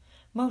 It's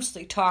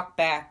mostly talk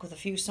back with a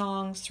few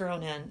songs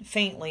thrown in.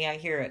 Faintly, I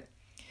hear it.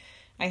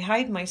 I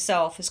hide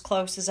myself as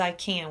close as I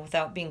can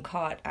without being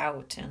caught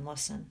out and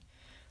listen.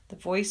 The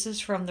voices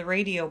from the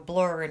radio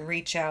blur and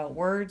reach out,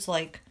 words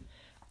like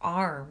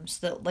arms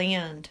that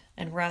land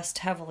and rest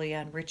heavily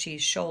on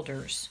Richie's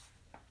shoulders.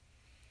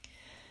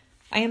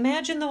 I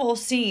imagine the whole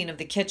scene of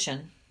the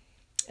kitchen.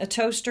 A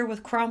toaster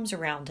with crumbs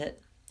around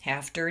it,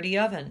 half-dirty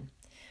oven,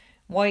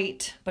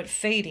 white but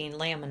fading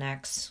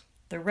Laminex,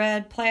 the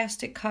red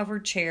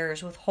plastic-covered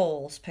chairs with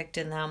holes picked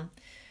in them,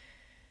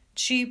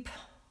 cheap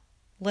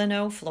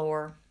lino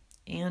floor,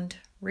 and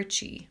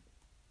Richie.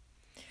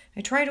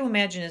 I try to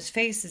imagine his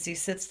face as he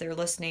sits there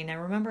listening. I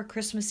remember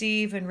Christmas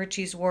Eve and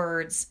Richie's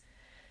words,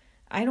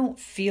 "I don't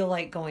feel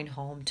like going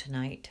home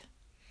tonight."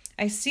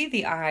 I see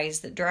the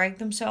eyes that drag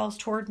themselves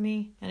toward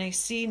me, and I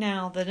see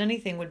now that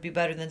anything would be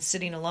better than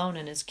sitting alone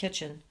in his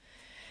kitchen.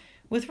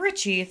 With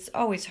Richie, it's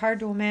always hard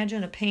to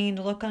imagine a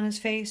pained look on his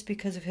face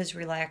because of his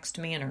relaxed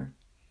manner.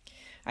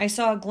 I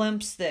saw a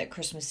glimpse that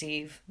Christmas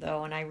Eve,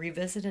 though, and I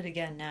revisit it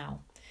again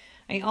now.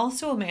 I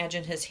also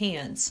imagine his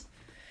hands.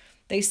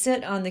 They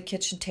sit on the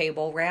kitchen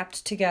table,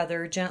 wrapped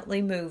together, gently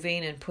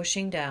moving and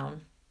pushing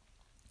down.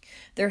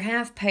 They're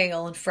half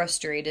pale and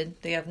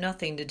frustrated. They have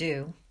nothing to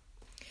do.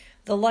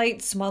 The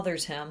light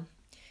smothers him.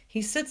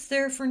 He sits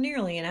there for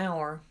nearly an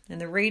hour,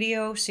 and the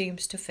radio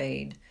seems to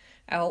fade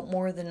out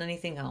more than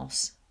anything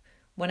else.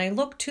 When I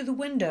look to the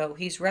window,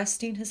 he's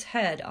resting his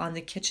head on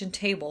the kitchen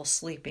table,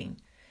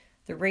 sleeping.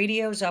 The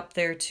radio's up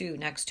there, too,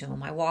 next to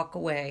him. I walk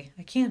away.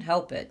 I can't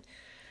help it.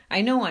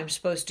 I know I'm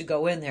supposed to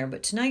go in there,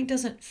 but tonight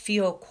doesn't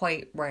feel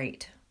quite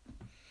right.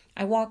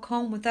 I walk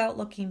home without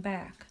looking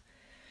back.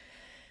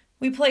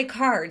 We play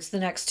cards the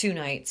next 2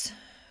 nights.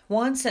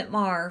 Once at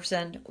Marv's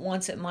and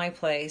once at my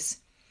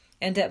place.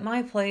 And at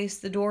my place,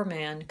 the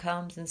doorman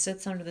comes and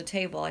sits under the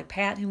table. I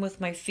pat him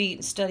with my feet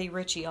and study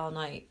Richie all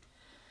night.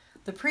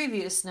 The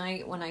previous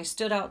night, when I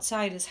stood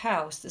outside his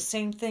house, the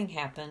same thing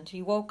happened.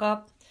 He woke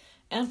up,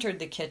 entered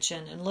the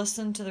kitchen, and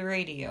listened to the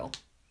radio.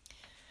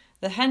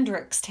 The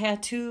Hendrix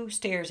tattoo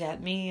stares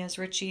at me as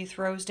Richie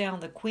throws down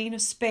the Queen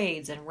of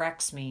Spades and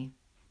wrecks me.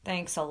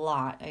 "Thanks a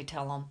lot," I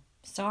tell him.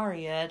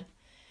 "Sorry, Ed."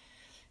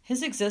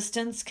 His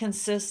existence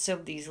consists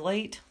of these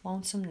late,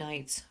 lonesome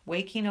nights,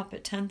 waking up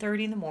at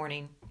 10:30 in the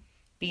morning,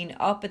 being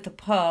up at the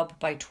pub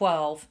by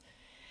 12,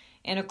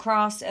 and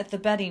across at the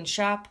betting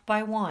shop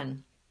by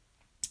 1.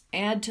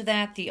 Add to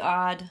that the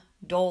odd,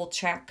 dole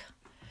check,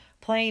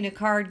 playing a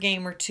card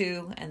game or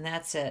 2, and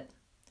that's it.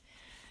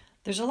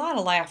 There's a lot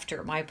of laughter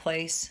at my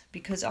place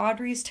because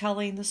Audrey's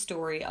telling the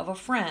story of a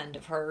friend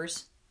of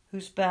hers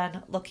who's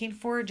been looking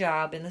for a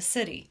job in the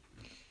city.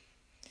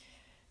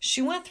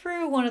 She went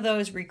through one of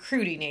those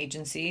recruiting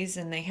agencies,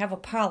 and they have a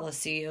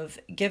policy of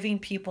giving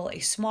people a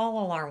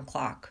small alarm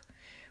clock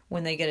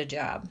when they get a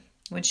job.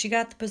 When she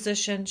got the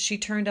position, she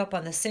turned up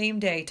on the same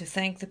day to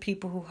thank the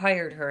people who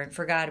hired her and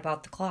forgot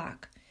about the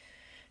clock.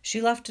 She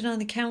left it on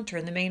the counter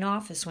in the main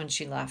office when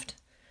she left.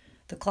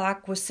 The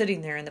clock was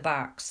sitting there in the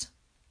box,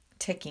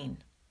 ticking.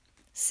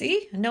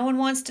 "See? No one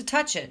wants to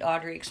touch it,"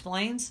 Audrey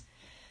explains.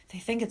 "They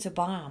think it's a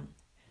bomb."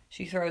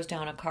 She throws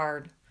down a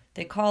card.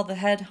 They call the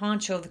head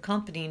honcho of the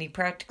company, and he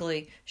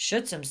practically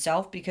shits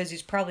himself because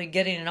he's probably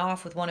getting it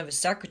off with one of his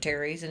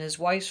secretaries, and his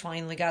wife's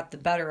finally got the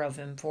better of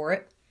him for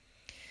it.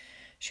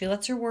 She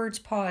lets her words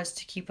pause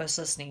to keep us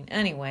listening.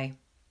 Anyway,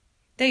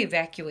 they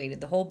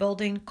evacuated the whole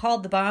building,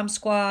 called the bomb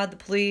squad, the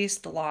police,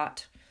 the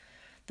lot.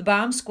 The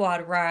bomb squad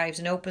arrives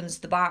and opens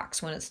the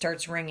box when it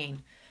starts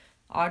ringing.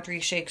 Audrey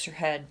shakes her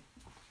head.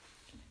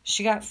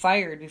 She got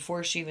fired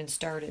before she even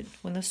started.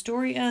 When the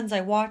story ends,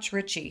 I watch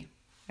Richie.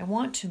 I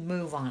want to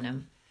move on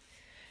him.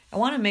 I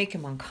want to make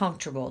him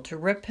uncomfortable, to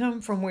rip him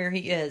from where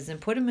he is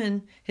and put him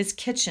in his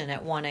kitchen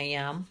at 1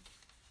 a.m.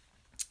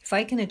 If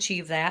I can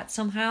achieve that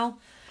somehow,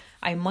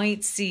 I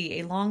might see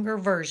a longer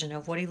version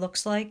of what he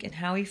looks like and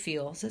how he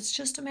feels. It's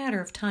just a matter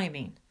of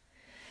timing.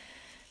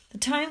 The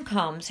time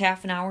comes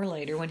half an hour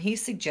later when he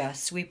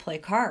suggests we play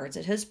cards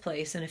at his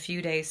place in a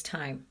few days'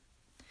 time.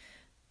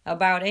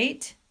 "About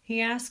 8?"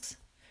 he asks.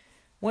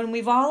 When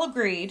we've all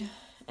agreed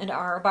and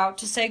are about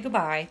to say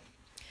goodbye,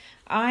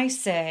 I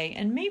say,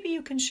 "And maybe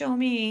you can show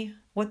me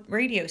what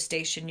radio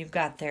station you've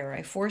got there."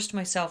 I forced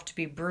myself to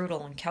be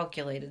brutal and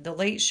calculated. The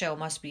late show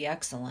must be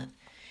excellent.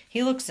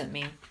 He looks at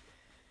me.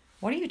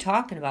 "What are you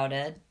talking about,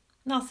 Ed?"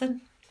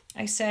 "Nothing,"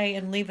 I say,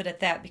 and leave it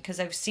at that because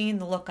I've seen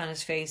the look on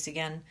his face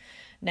again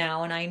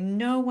now, and I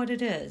know what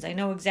it is. I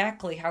know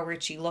exactly how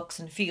Richie looks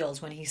and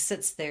feels when he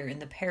sits there in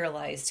the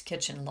paralyzed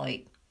kitchen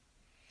light.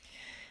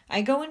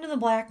 I go into the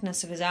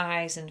blackness of his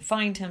eyes and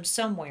find him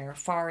somewhere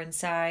far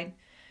inside,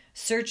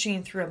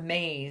 searching through a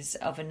maze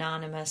of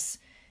anonymous,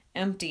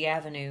 empty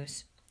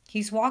avenues.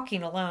 He's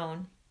walking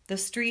alone. The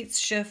streets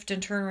shift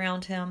and turn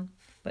around him,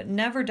 but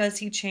never does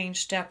he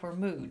change step or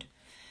mood.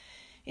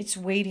 "It's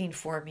waiting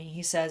for me,"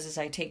 he says as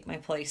I take my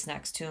place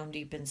next to him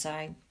deep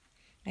inside.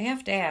 I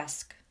have to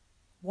ask,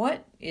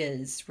 what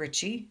is,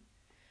 Richie?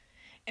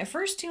 At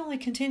first, he only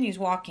continues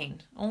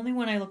walking. Only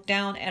when I look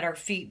down at our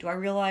feet do I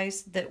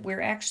realize that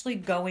we're actually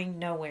going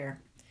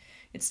nowhere.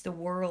 It's the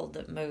world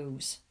that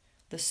moves.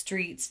 The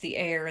streets, the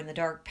air, and the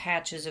dark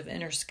patches of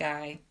inner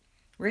sky.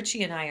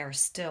 Richie and I are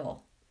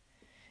still.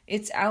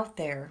 It's out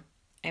there,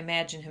 I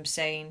imagine him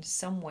saying,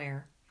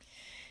 somewhere.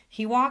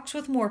 He walks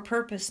with more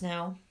purpose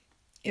now.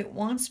 It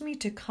wants me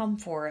to come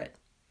for it.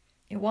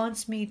 It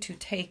wants me to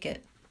take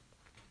it.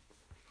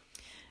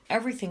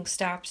 Everything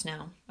stops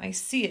now. I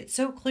see it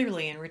so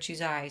clearly in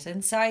Richie's eyes.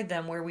 Inside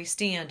them, where we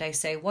stand, I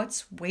say,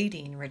 "What's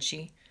waiting,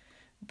 Richie?"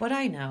 But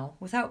I know.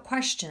 Without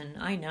question,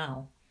 I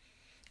know.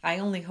 I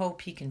only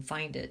hope he can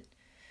find it.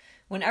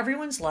 When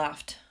everyone's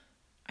left,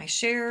 I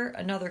share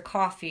another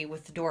coffee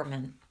with the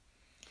doorman.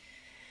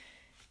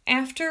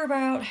 After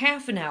about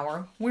half an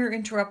hour, we're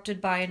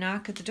interrupted by a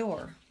knock at the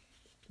door.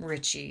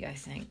 Richie, I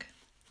think.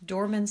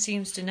 Doorman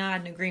seems to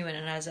nod in agreement,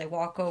 and as I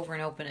walk over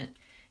and open it,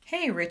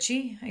 "Hey,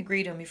 Richie," I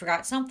greet him. "You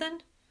forgot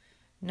something?"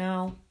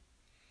 "No."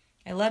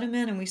 I let him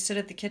in and we sit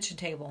at the kitchen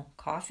table.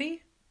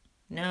 "Coffee?"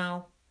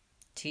 "No."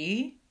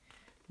 "Tea?"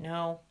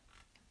 "No."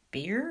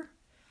 "Beer?"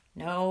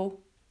 "No."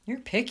 "You're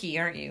picky,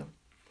 aren't you?"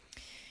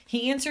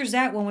 He answers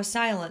that one with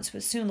silence,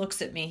 but soon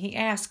looks at me. He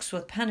asks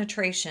with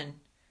penetration,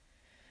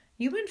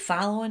 "You been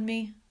following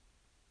me?"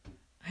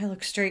 I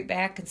look straight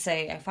back and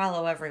say, "I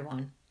follow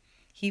everyone."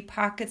 He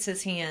pockets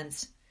his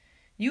hands.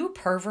 "You a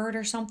pervert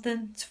or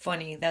something?" It's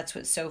funny, that's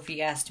what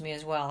Sophie asked me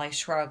as well. I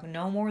shrug.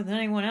 "No more than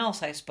anyone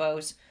else, I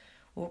suppose."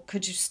 "Well,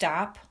 could you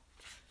stop?"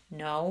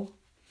 "No."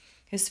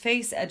 His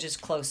face edges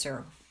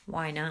closer.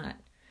 "Why not?"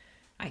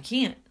 "I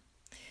can't."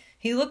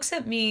 He looks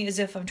at me as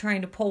if I'm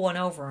trying to pull one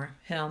over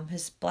him.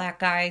 His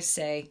black eyes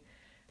say,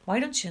 "Why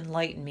don't you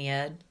enlighten me,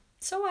 Ed?"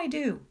 So I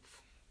do.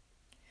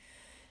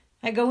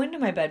 I go into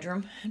my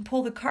bedroom and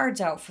pull the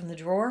cards out from the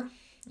drawer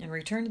and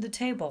return to the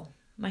table.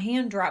 My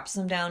hand drops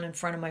them down in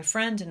front of my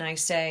friend and I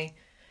say,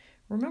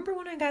 "Remember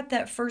when I got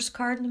that first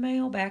card in the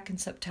mail back in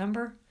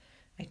September?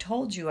 I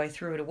told you I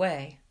threw it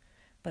away,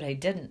 but I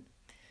didn't."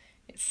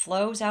 It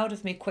flows out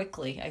of me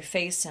quickly. I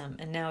face him,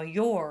 and now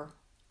you're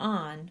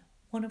on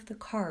one of the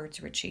cards,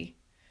 Richie.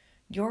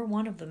 You're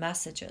one of the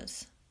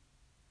messages.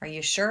 Are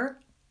you sure?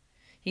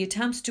 He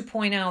attempts to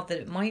point out that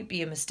it might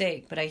be a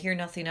mistake, but I hear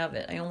nothing of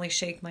it. I only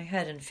shake my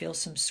head and feel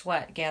some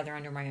sweat gather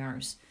under my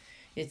arms.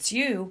 "It's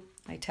you,"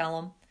 I tell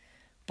him.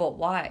 "But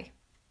why?"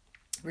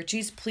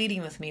 Richie's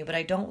pleading with me, but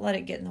I don't let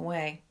it get in the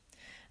way.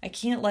 I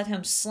can't let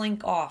him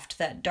slink off to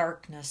that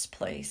darkness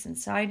place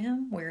inside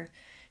him where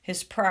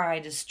his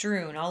pride is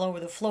strewn all over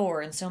the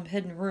floor in some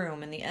hidden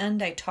room. In the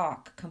end, I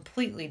talk,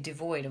 completely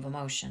devoid of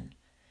emotion.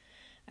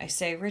 I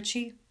say,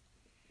 "Richie,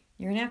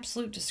 you're an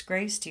absolute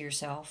disgrace to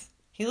yourself."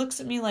 He looks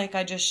at me like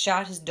I just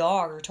shot his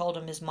dog or told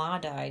him his ma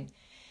died.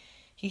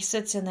 He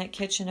sits in that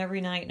kitchen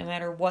every night, no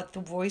matter what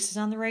the voices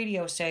on the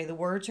radio say. The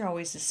words are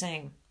always the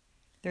same.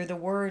 They're the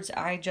words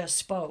I just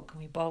spoke, and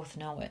we both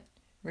know it.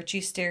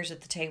 Richie stares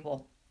at the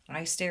table.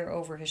 I stare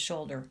over his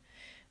shoulder.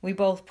 We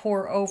both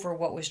pore over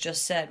what was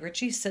just said.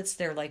 Richie sits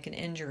there like an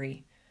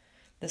injury.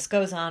 This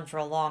goes on for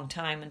a long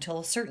time until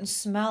a certain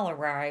smell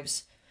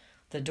arrives.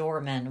 The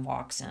doorman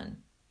walks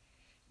in.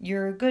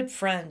 "You're a good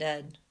friend,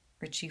 Ed,"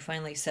 Richie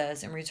finally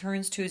says, and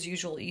returns to his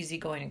usual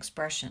easygoing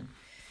expression.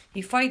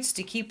 He fights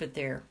to keep it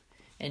there.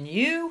 "And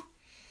you,"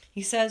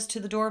 he says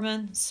to the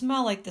doorman,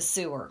 "smell like the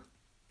sewer."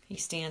 He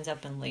stands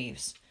up and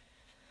leaves.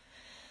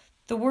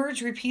 The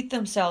words repeat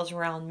themselves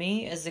around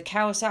me as the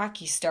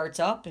Kawasaki starts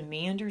up and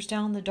meanders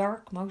down the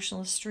dark,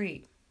 motionless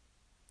street.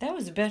 "That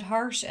was a bit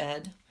harsh,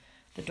 Ed,"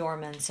 the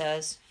doorman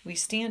says. We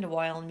stand a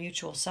while in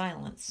mutual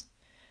silence.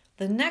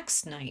 The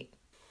next night,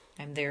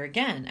 I'm there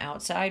again,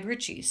 outside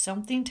Richie's.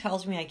 Something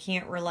tells me I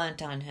can't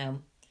relent on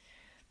him.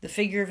 The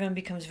figure of him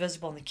becomes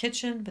visible in the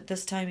kitchen, but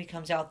this time he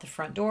comes out the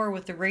front door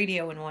with the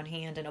radio in one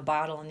hand and a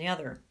bottle in the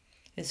other.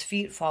 His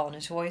feet fall and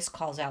his voice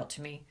calls out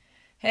to me.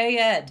 "Hey,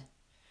 Ed."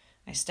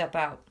 I step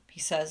out. He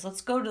says,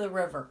 "Let's go to the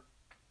river."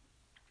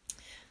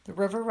 The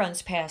river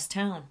runs past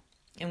town,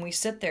 and we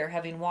sit there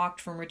having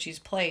walked from Richie's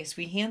place.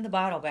 We hand the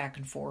bottle back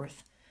and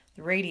forth.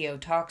 The radio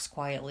talks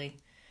quietly.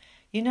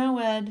 "You know,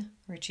 Ed,"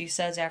 Richie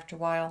says after a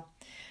while,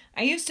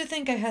 "I used to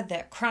think I had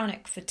that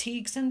chronic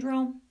fatigue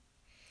syndrome."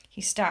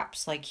 He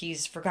stops like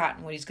he's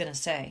forgotten what he's going to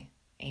say.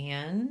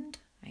 "And?"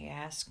 I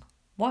ask.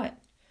 "What?"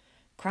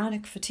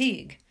 "Chronic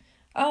fatigue."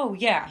 "Oh,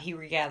 yeah," he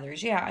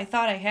regathers. "Yeah, I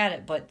thought I had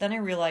it, but then I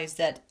realized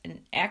that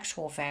in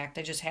actual fact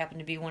I just happen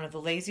to be one of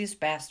the laziest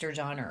bastards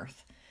on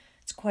earth.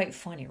 It's quite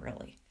funny,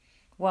 really."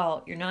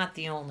 "Well, you're not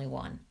the only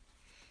one."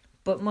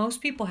 "But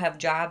most people have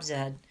jobs,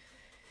 Ed.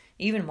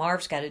 Even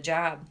Marv's got a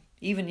job.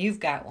 Even you've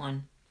got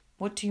one."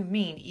 "What do you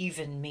mean,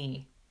 even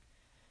me?"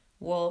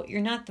 "Well,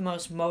 you're not the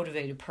most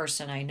motivated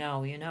person I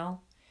know, you know."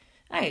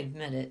 "I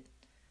admit it."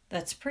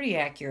 "That's pretty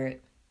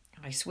accurate."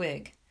 I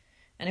swig.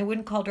 "And I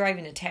wouldn't call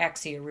driving a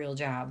taxi a real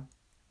job."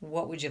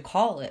 "What would you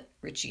call it?"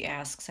 Richie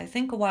asks. I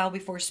think a while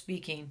before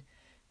speaking.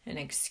 "An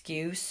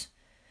excuse?"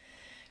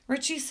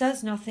 Richie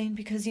says nothing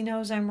because he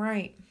knows I'm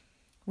right.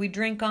 We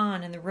drink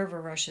on and the river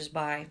rushes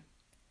by.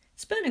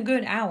 It's been a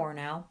good hour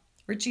now.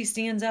 Richie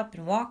stands up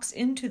and walks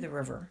into the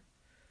river.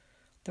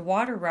 The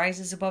water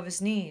rises above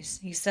his knees.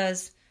 He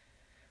says,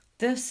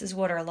 "This is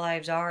what our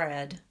lives are,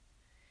 Ed."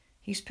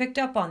 He's picked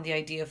up on the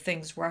idea of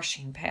things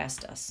rushing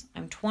past us.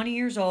 I'm 20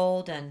 years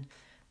old, and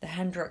the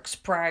Hendrix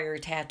Pryor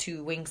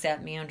tattoo winks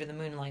at me under the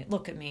moonlight.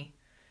 Look at me.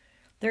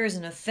 There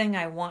isn't a thing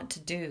I want to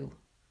do.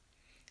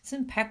 It's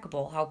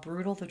impeccable how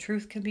brutal the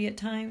truth can be at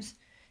times.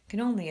 You can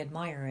only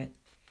admire it.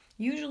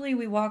 Usually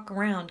we walk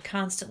around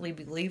constantly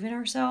believing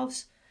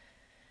ourselves.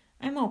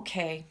 I'm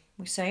okay.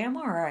 We say, I'm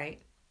all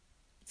right.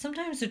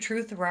 Sometimes the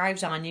truth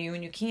arrives on you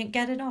and you can't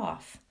get it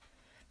off.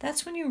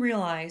 That's when you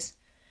realize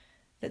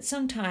that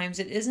sometimes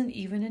it isn't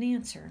even an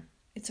answer.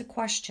 It's a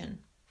question.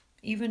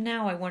 Even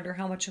now I wonder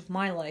how much of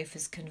my life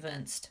is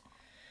convinced.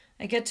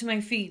 I get to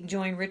my feet and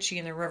join Richie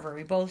in the river.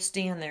 We both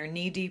stand there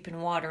knee-deep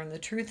in water, and the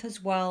truth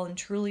has well and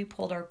truly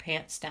pulled our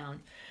pants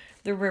down.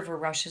 The river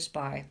rushes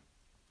by.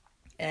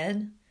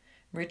 Ed,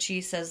 Richie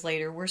says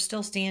later, we're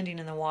still standing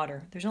in the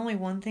water. There's only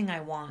one thing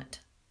I want.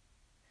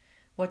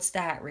 What's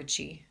that,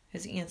 Richie?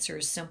 His answer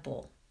is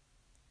simple.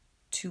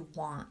 To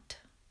want.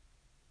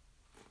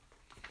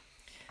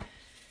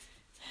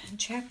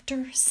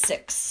 Chapter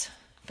 6.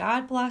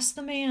 God bless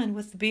the man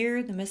with the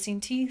beard, the missing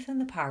teeth,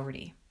 and the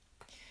poverty.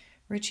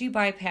 Richie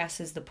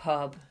bypasses the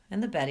pub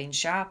and the betting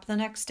shop the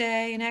next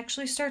day and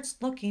actually starts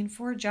looking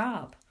for a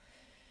job.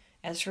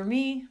 As for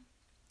me,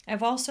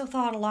 I've also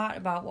thought a lot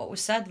about what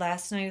was said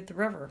last night at the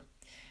river.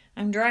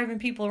 I'm driving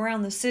people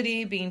around the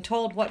city, being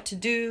told what to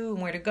do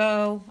and where to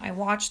go. I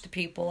watch the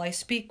people. I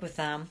speak with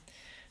them.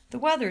 The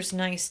weather's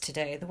nice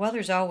today. The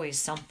weather's always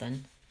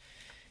something.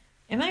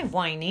 Am I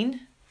whining?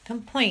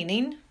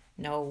 Complaining?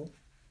 No.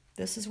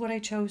 This is what I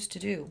chose to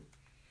do.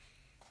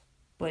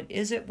 But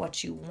is it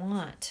what you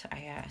want,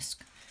 I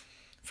ask.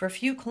 For a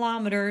few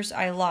kilometers,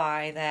 I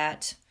lie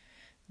that,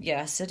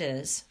 yes, it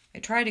is. I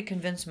try to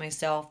convince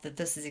myself that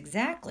this is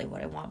exactly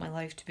what I want my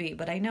life to be,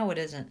 but I know it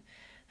isn't.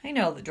 I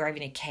know that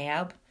driving a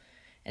cab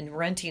and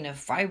renting a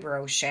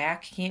fibro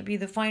shack can't be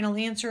the final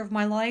answer of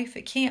my life.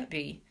 It can't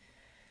be.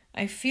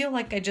 I feel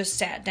like I just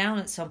sat down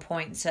at some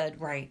point and said,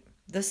 right,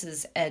 this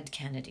is Ed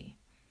Kennedy.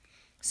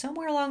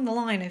 Somewhere along the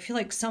line, I feel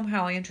like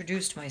somehow I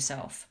introduced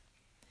myself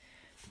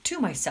to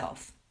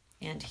myself.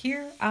 And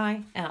here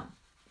I am.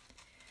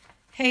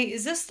 Hey,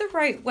 is this the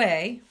right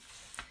way?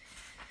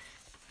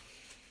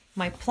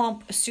 My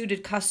plump,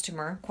 suited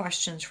customer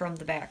questions from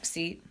the back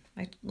seat.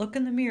 I look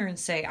in the mirror and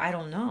say, I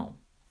don't know.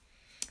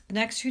 The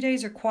next few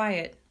days are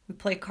quiet. We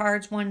play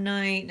cards one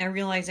night, and I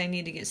realize I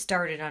need to get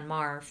started on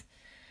Marv.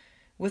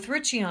 With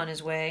Richie on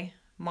his way,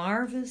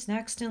 Marv is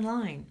next in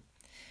line.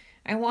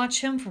 I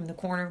watch him from the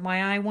corner of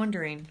my eye,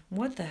 wondering,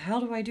 what the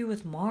hell do I do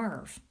with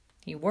Marv?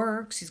 He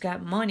works, he's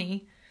got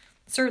money.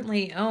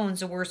 Certainly he owns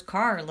the worst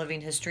car in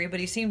living history, but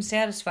he seems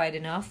satisfied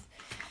enough,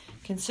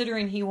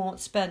 considering he won't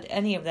spend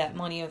any of that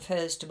money of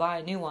his to buy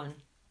a new one.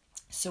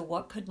 So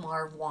what could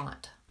Marv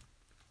want?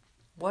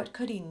 What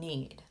could he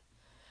need?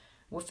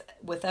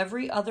 With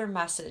every other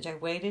message, I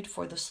waited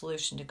for the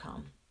solution to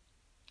come.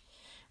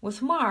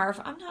 With Marv,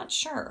 I'm not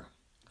sure.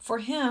 For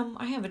him,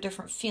 I have a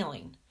different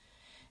feeling.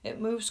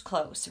 It moves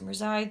close and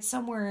resides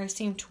somewhere I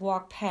seem to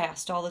walk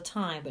past all the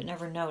time but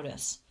never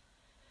notice.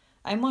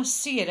 I must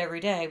see it every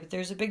day, but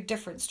there's a big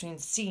difference between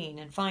seeing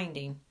and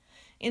finding.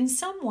 In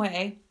some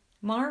way,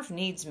 Marv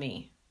needs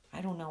me.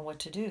 I don't know what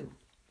to do.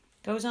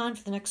 Goes on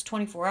for the next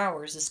 24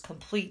 hours, this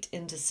complete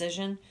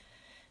indecision.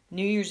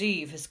 New Year's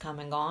Eve has come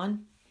and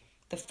gone.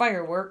 The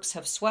fireworks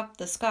have swept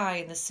the sky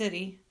in the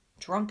city.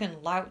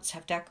 Drunken louts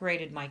have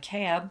decorated my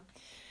cab.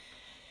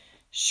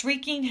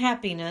 Shrieking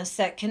happiness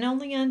that can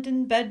only end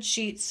in bed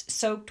sheets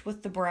soaked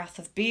with the breath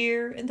of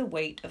beer and the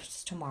weight of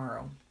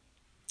tomorrow.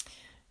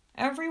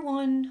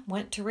 Everyone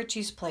went to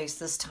Richie's place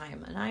this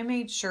time, and I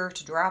made sure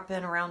to drop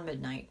in around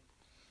midnight.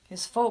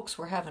 His folks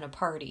were having a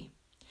party.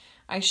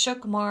 I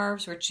shook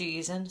Marv's,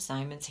 Richie's, and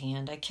Simon's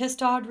hand. I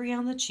kissed Audrey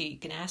on the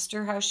cheek and asked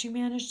her how she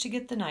managed to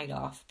get the night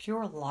off.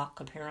 Pure luck,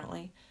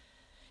 apparently.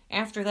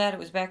 After that, it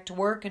was back to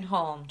work and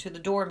home, to the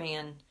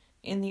doorman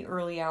in the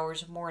early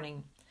hours of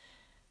morning.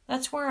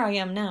 That's where I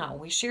am now.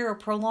 We share a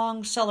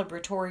prolonged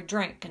celebratory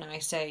drink, and I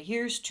say,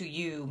 here's to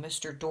you,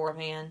 Mr.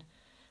 Doorman.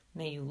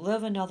 May you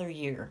live another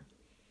year.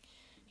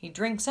 He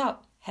drinks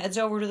up, heads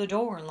over to the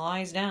door, and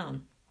lies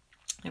down.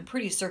 I'm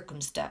pretty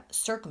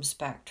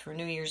circumspect for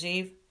New Year's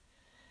Eve.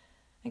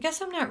 I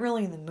guess I'm not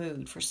really in the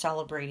mood for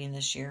celebrating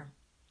this year.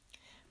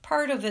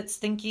 Part of it's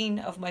thinking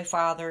of my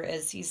father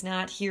as he's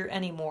not here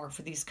anymore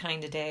for these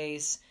kind of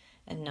days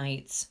and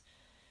nights.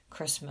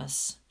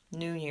 Christmas,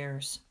 New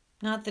Year's.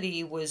 Not that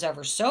he was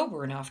ever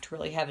sober enough to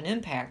really have an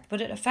impact,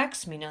 but it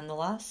affects me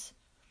nonetheless.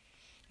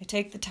 I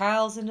take the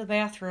tiles in the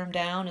bathroom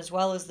down, as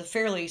well as the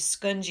fairly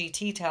scungy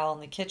tea towel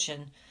in the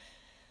kitchen.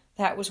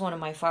 That was one of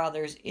my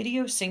father's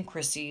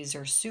idiosyncrasies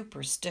or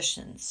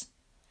superstitions.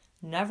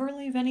 Never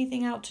leave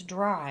anything out to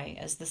dry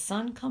as the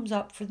sun comes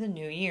up for the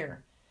new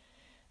year.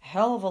 A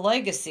hell of a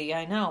legacy,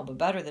 I know, but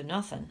better than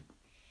nothing.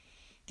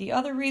 The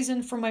other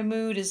reason for my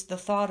mood is the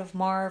thought of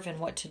Marv and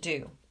what to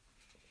do.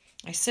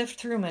 I sift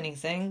through many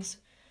things.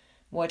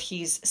 What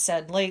he's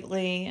said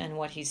lately and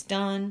what he's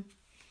done.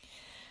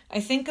 I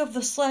think of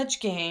the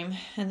sledge game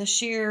and the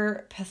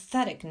sheer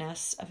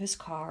patheticness of his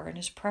car and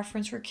his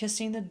preference for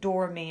kissing the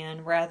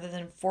doorman rather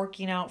than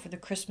forking out for the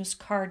Christmas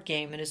card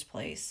game at his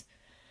place.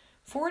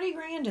 40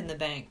 grand in the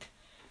bank,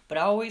 but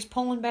always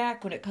pulling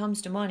back when it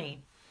comes to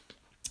money.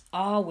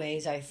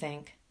 Always, I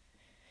think.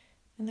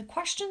 And the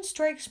question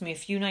strikes me a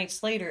few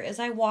nights later as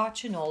I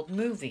watch an old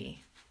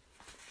movie.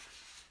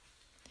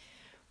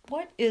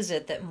 What is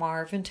it that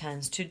Marv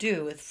intends to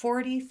do with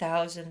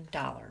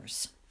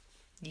 $40,000?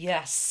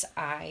 Yes,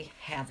 I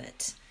have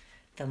it.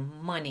 The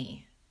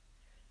money.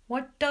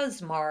 What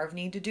does Marv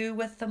need to do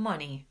with the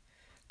money?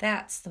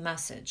 That's the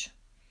message.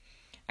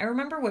 I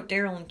remember what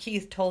Daryl and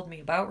Keith told me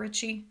about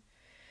Richie.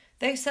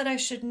 They said I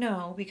should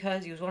know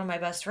because he was one of my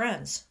best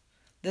friends.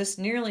 This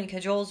nearly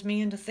cajoles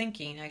me into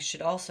thinking I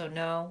should also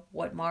know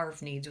what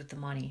Marv needs with the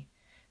money.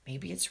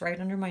 Maybe it's right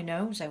under my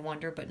nose, I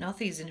wonder, but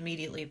nothing's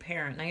immediately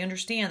apparent. And I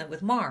understand that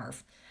with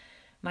Marv,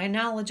 my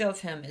knowledge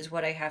of him is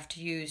what I have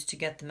to use to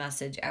get the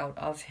message out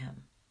of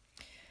him.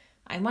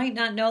 I might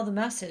not know the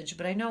message,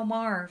 but I know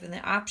Marv and the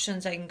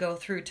options I can go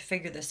through to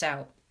figure this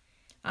out.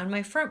 On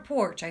my front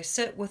porch, I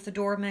sit with the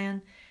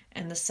doorman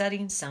and the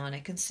setting sun. I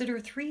consider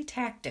 3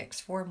 tactics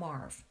for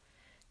Marv.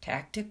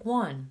 Tactic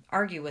 1,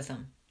 argue with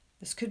him.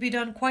 This could be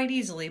done quite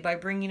easily by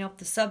bringing up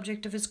the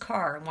subject of his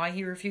car and why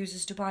he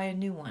refuses to buy a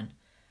new one.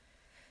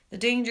 The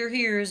danger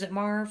here is that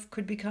Marv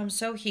could become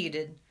so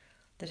heated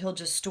that he'll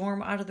just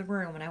storm out of the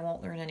room and I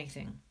won't learn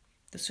anything.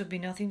 This would be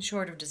nothing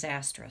short of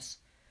disastrous.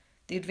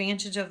 The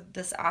advantage of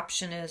this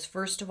option is,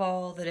 first of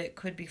all, that it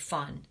could be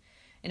fun,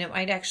 and it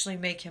might actually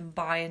make him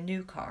buy a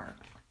new car.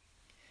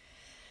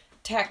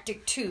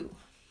 Tactic 2.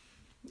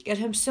 Get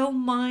him so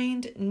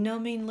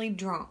mind-numbingly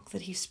drunk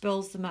that he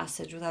spills the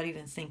message without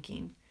even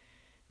thinking.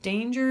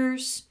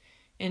 Dangers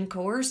in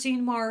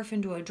coercing Marv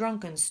into a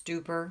drunken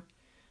stupor.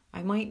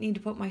 I might need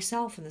to put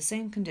myself in the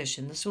same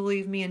condition. This will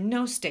leave me in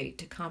no state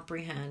to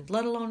comprehend,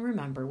 let alone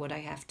remember what I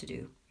have to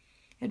do.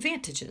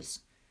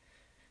 Advantages.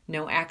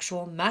 No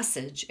actual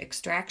message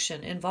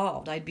extraction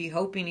involved. I'd be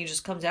hoping he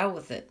just comes out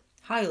with it.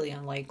 Highly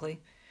unlikely,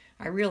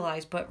 I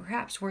realize, but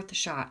perhaps worth a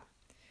shot.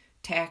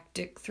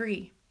 Tactic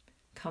 3.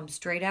 Come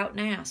straight out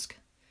and ask.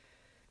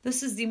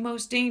 This is the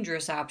most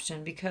dangerous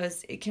option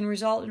because it can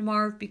result in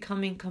Marv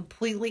becoming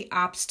completely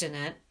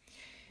obstinate,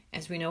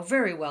 as we know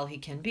very well he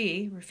can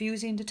be,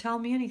 refusing to tell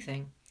me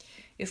anything.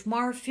 If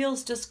Marv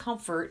feels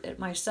discomfort at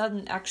my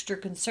sudden extra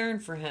concern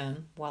for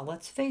him, well,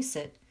 let's face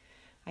it,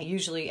 I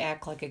usually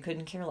act like I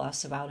couldn't care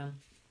less about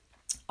him.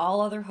 All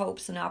other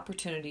hopes and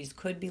opportunities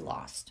could be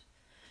lost.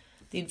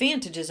 The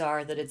advantages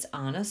are that it's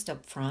honest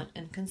up front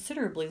and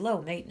considerably low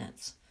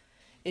maintenance.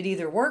 It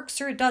either works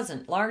or it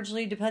doesn't,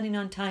 largely depending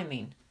on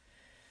timing.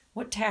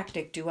 What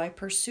tactic do I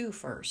pursue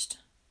first?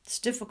 It's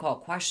a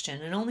difficult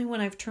question, and only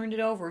when I've turned it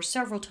over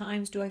several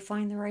times do I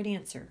find the right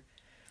answer.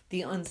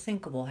 The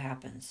unthinkable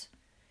happens.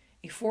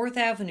 A 4th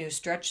Avenue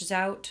stretches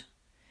out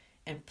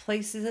and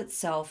places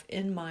itself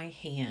in my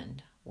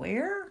hand.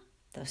 Where?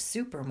 The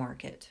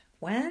supermarket.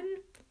 When?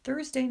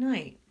 Thursday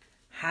night.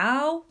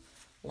 How?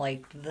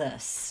 Like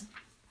this.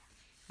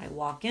 I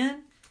walk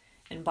in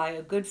and buy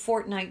a good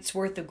fortnight's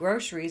worth of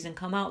groceries and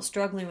come out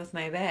struggling with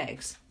my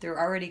bags. They're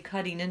already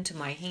cutting into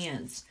my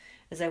hands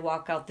as I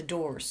walk out the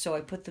door, so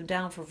I put them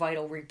down for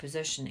vital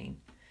repositioning.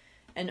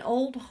 An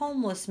old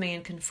homeless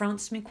man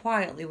confronts me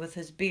quietly with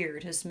his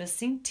beard, his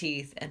missing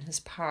teeth, and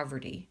his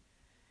poverty.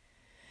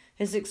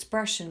 His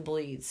expression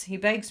bleeds. He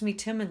begs me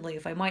timidly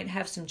if I might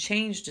have some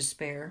change to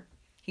spare.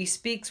 He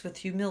speaks with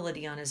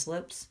humility on his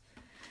lips.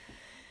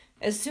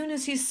 As soon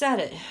as he said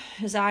it,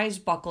 his eyes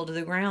buckle to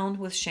the ground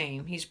with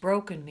shame. He's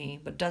broken me,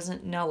 but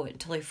doesn't know it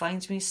till he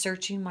finds me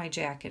searching my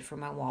jacket for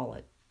my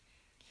wallet.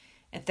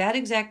 At that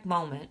exact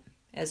moment,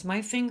 as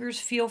my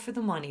fingers feel for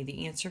the money,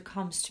 the answer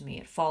comes to me.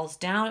 It falls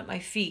down at my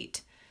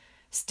feet,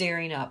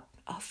 staring up.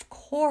 Of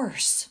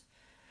course!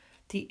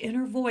 The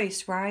inner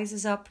voice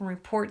rises up and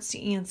reports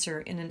the answer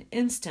in an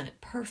instant,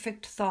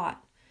 perfect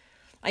thought.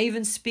 I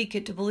even speak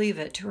it to believe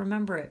it, to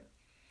remember it.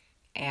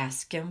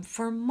 Ask him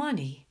for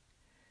money.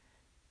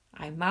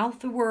 I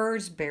mouth the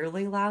words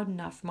barely loud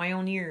enough for my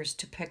own ears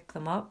to pick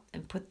them up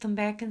and put them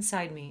back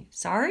inside me.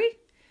 Sorry?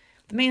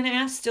 The man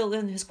asked, still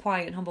in his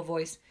quiet, humble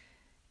voice.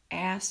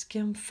 Ask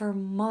him for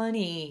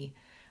money,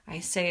 I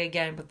say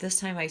again, but this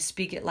time I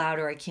speak it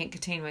louder. I can't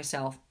contain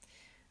myself.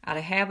 Out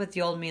of habit,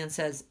 the old man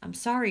says, I'm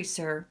sorry,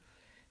 sir.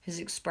 His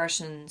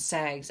expression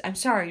sags. I'm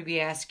sorry to be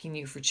asking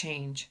you for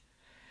change.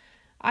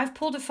 I've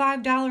pulled a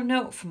 $5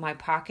 note from my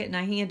pocket and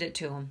I hand it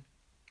to him.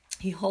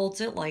 He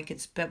holds it like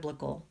it's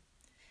biblical.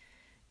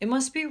 It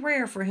must be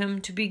rare for him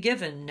to be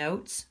given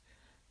notes.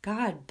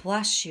 God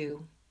bless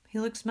you. He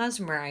looks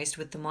mesmerized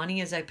with the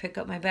money as I pick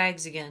up my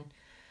bags again.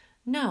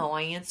 No,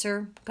 I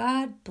answer,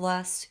 God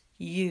bless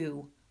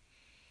you.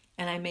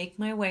 And I make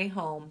my way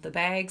home. The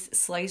bags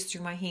slice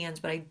through my hands,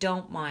 but I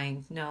don't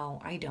mind.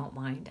 No, I don't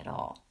mind at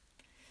all.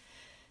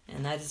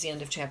 And that is the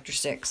end of chapter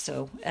 6.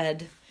 So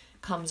Ed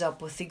comes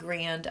up with the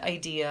grand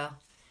idea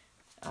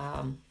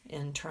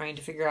in trying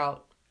to figure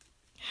out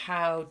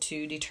how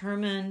to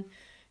determine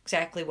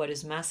exactly what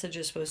his message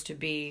is supposed to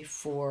be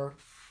for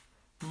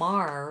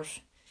Marv,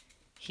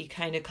 he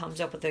kind of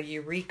comes up with a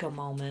eureka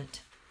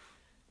moment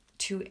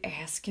to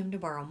ask him to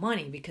borrow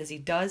money because he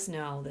does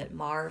know that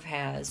Marv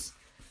has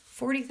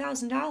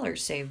 $40,000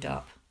 saved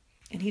up.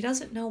 And he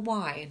doesn't know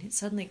why. And it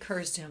suddenly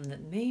occurs to him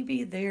that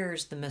maybe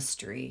there's the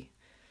mystery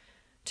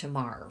to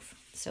Marv.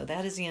 So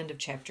that is the end of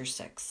chapter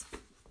 6.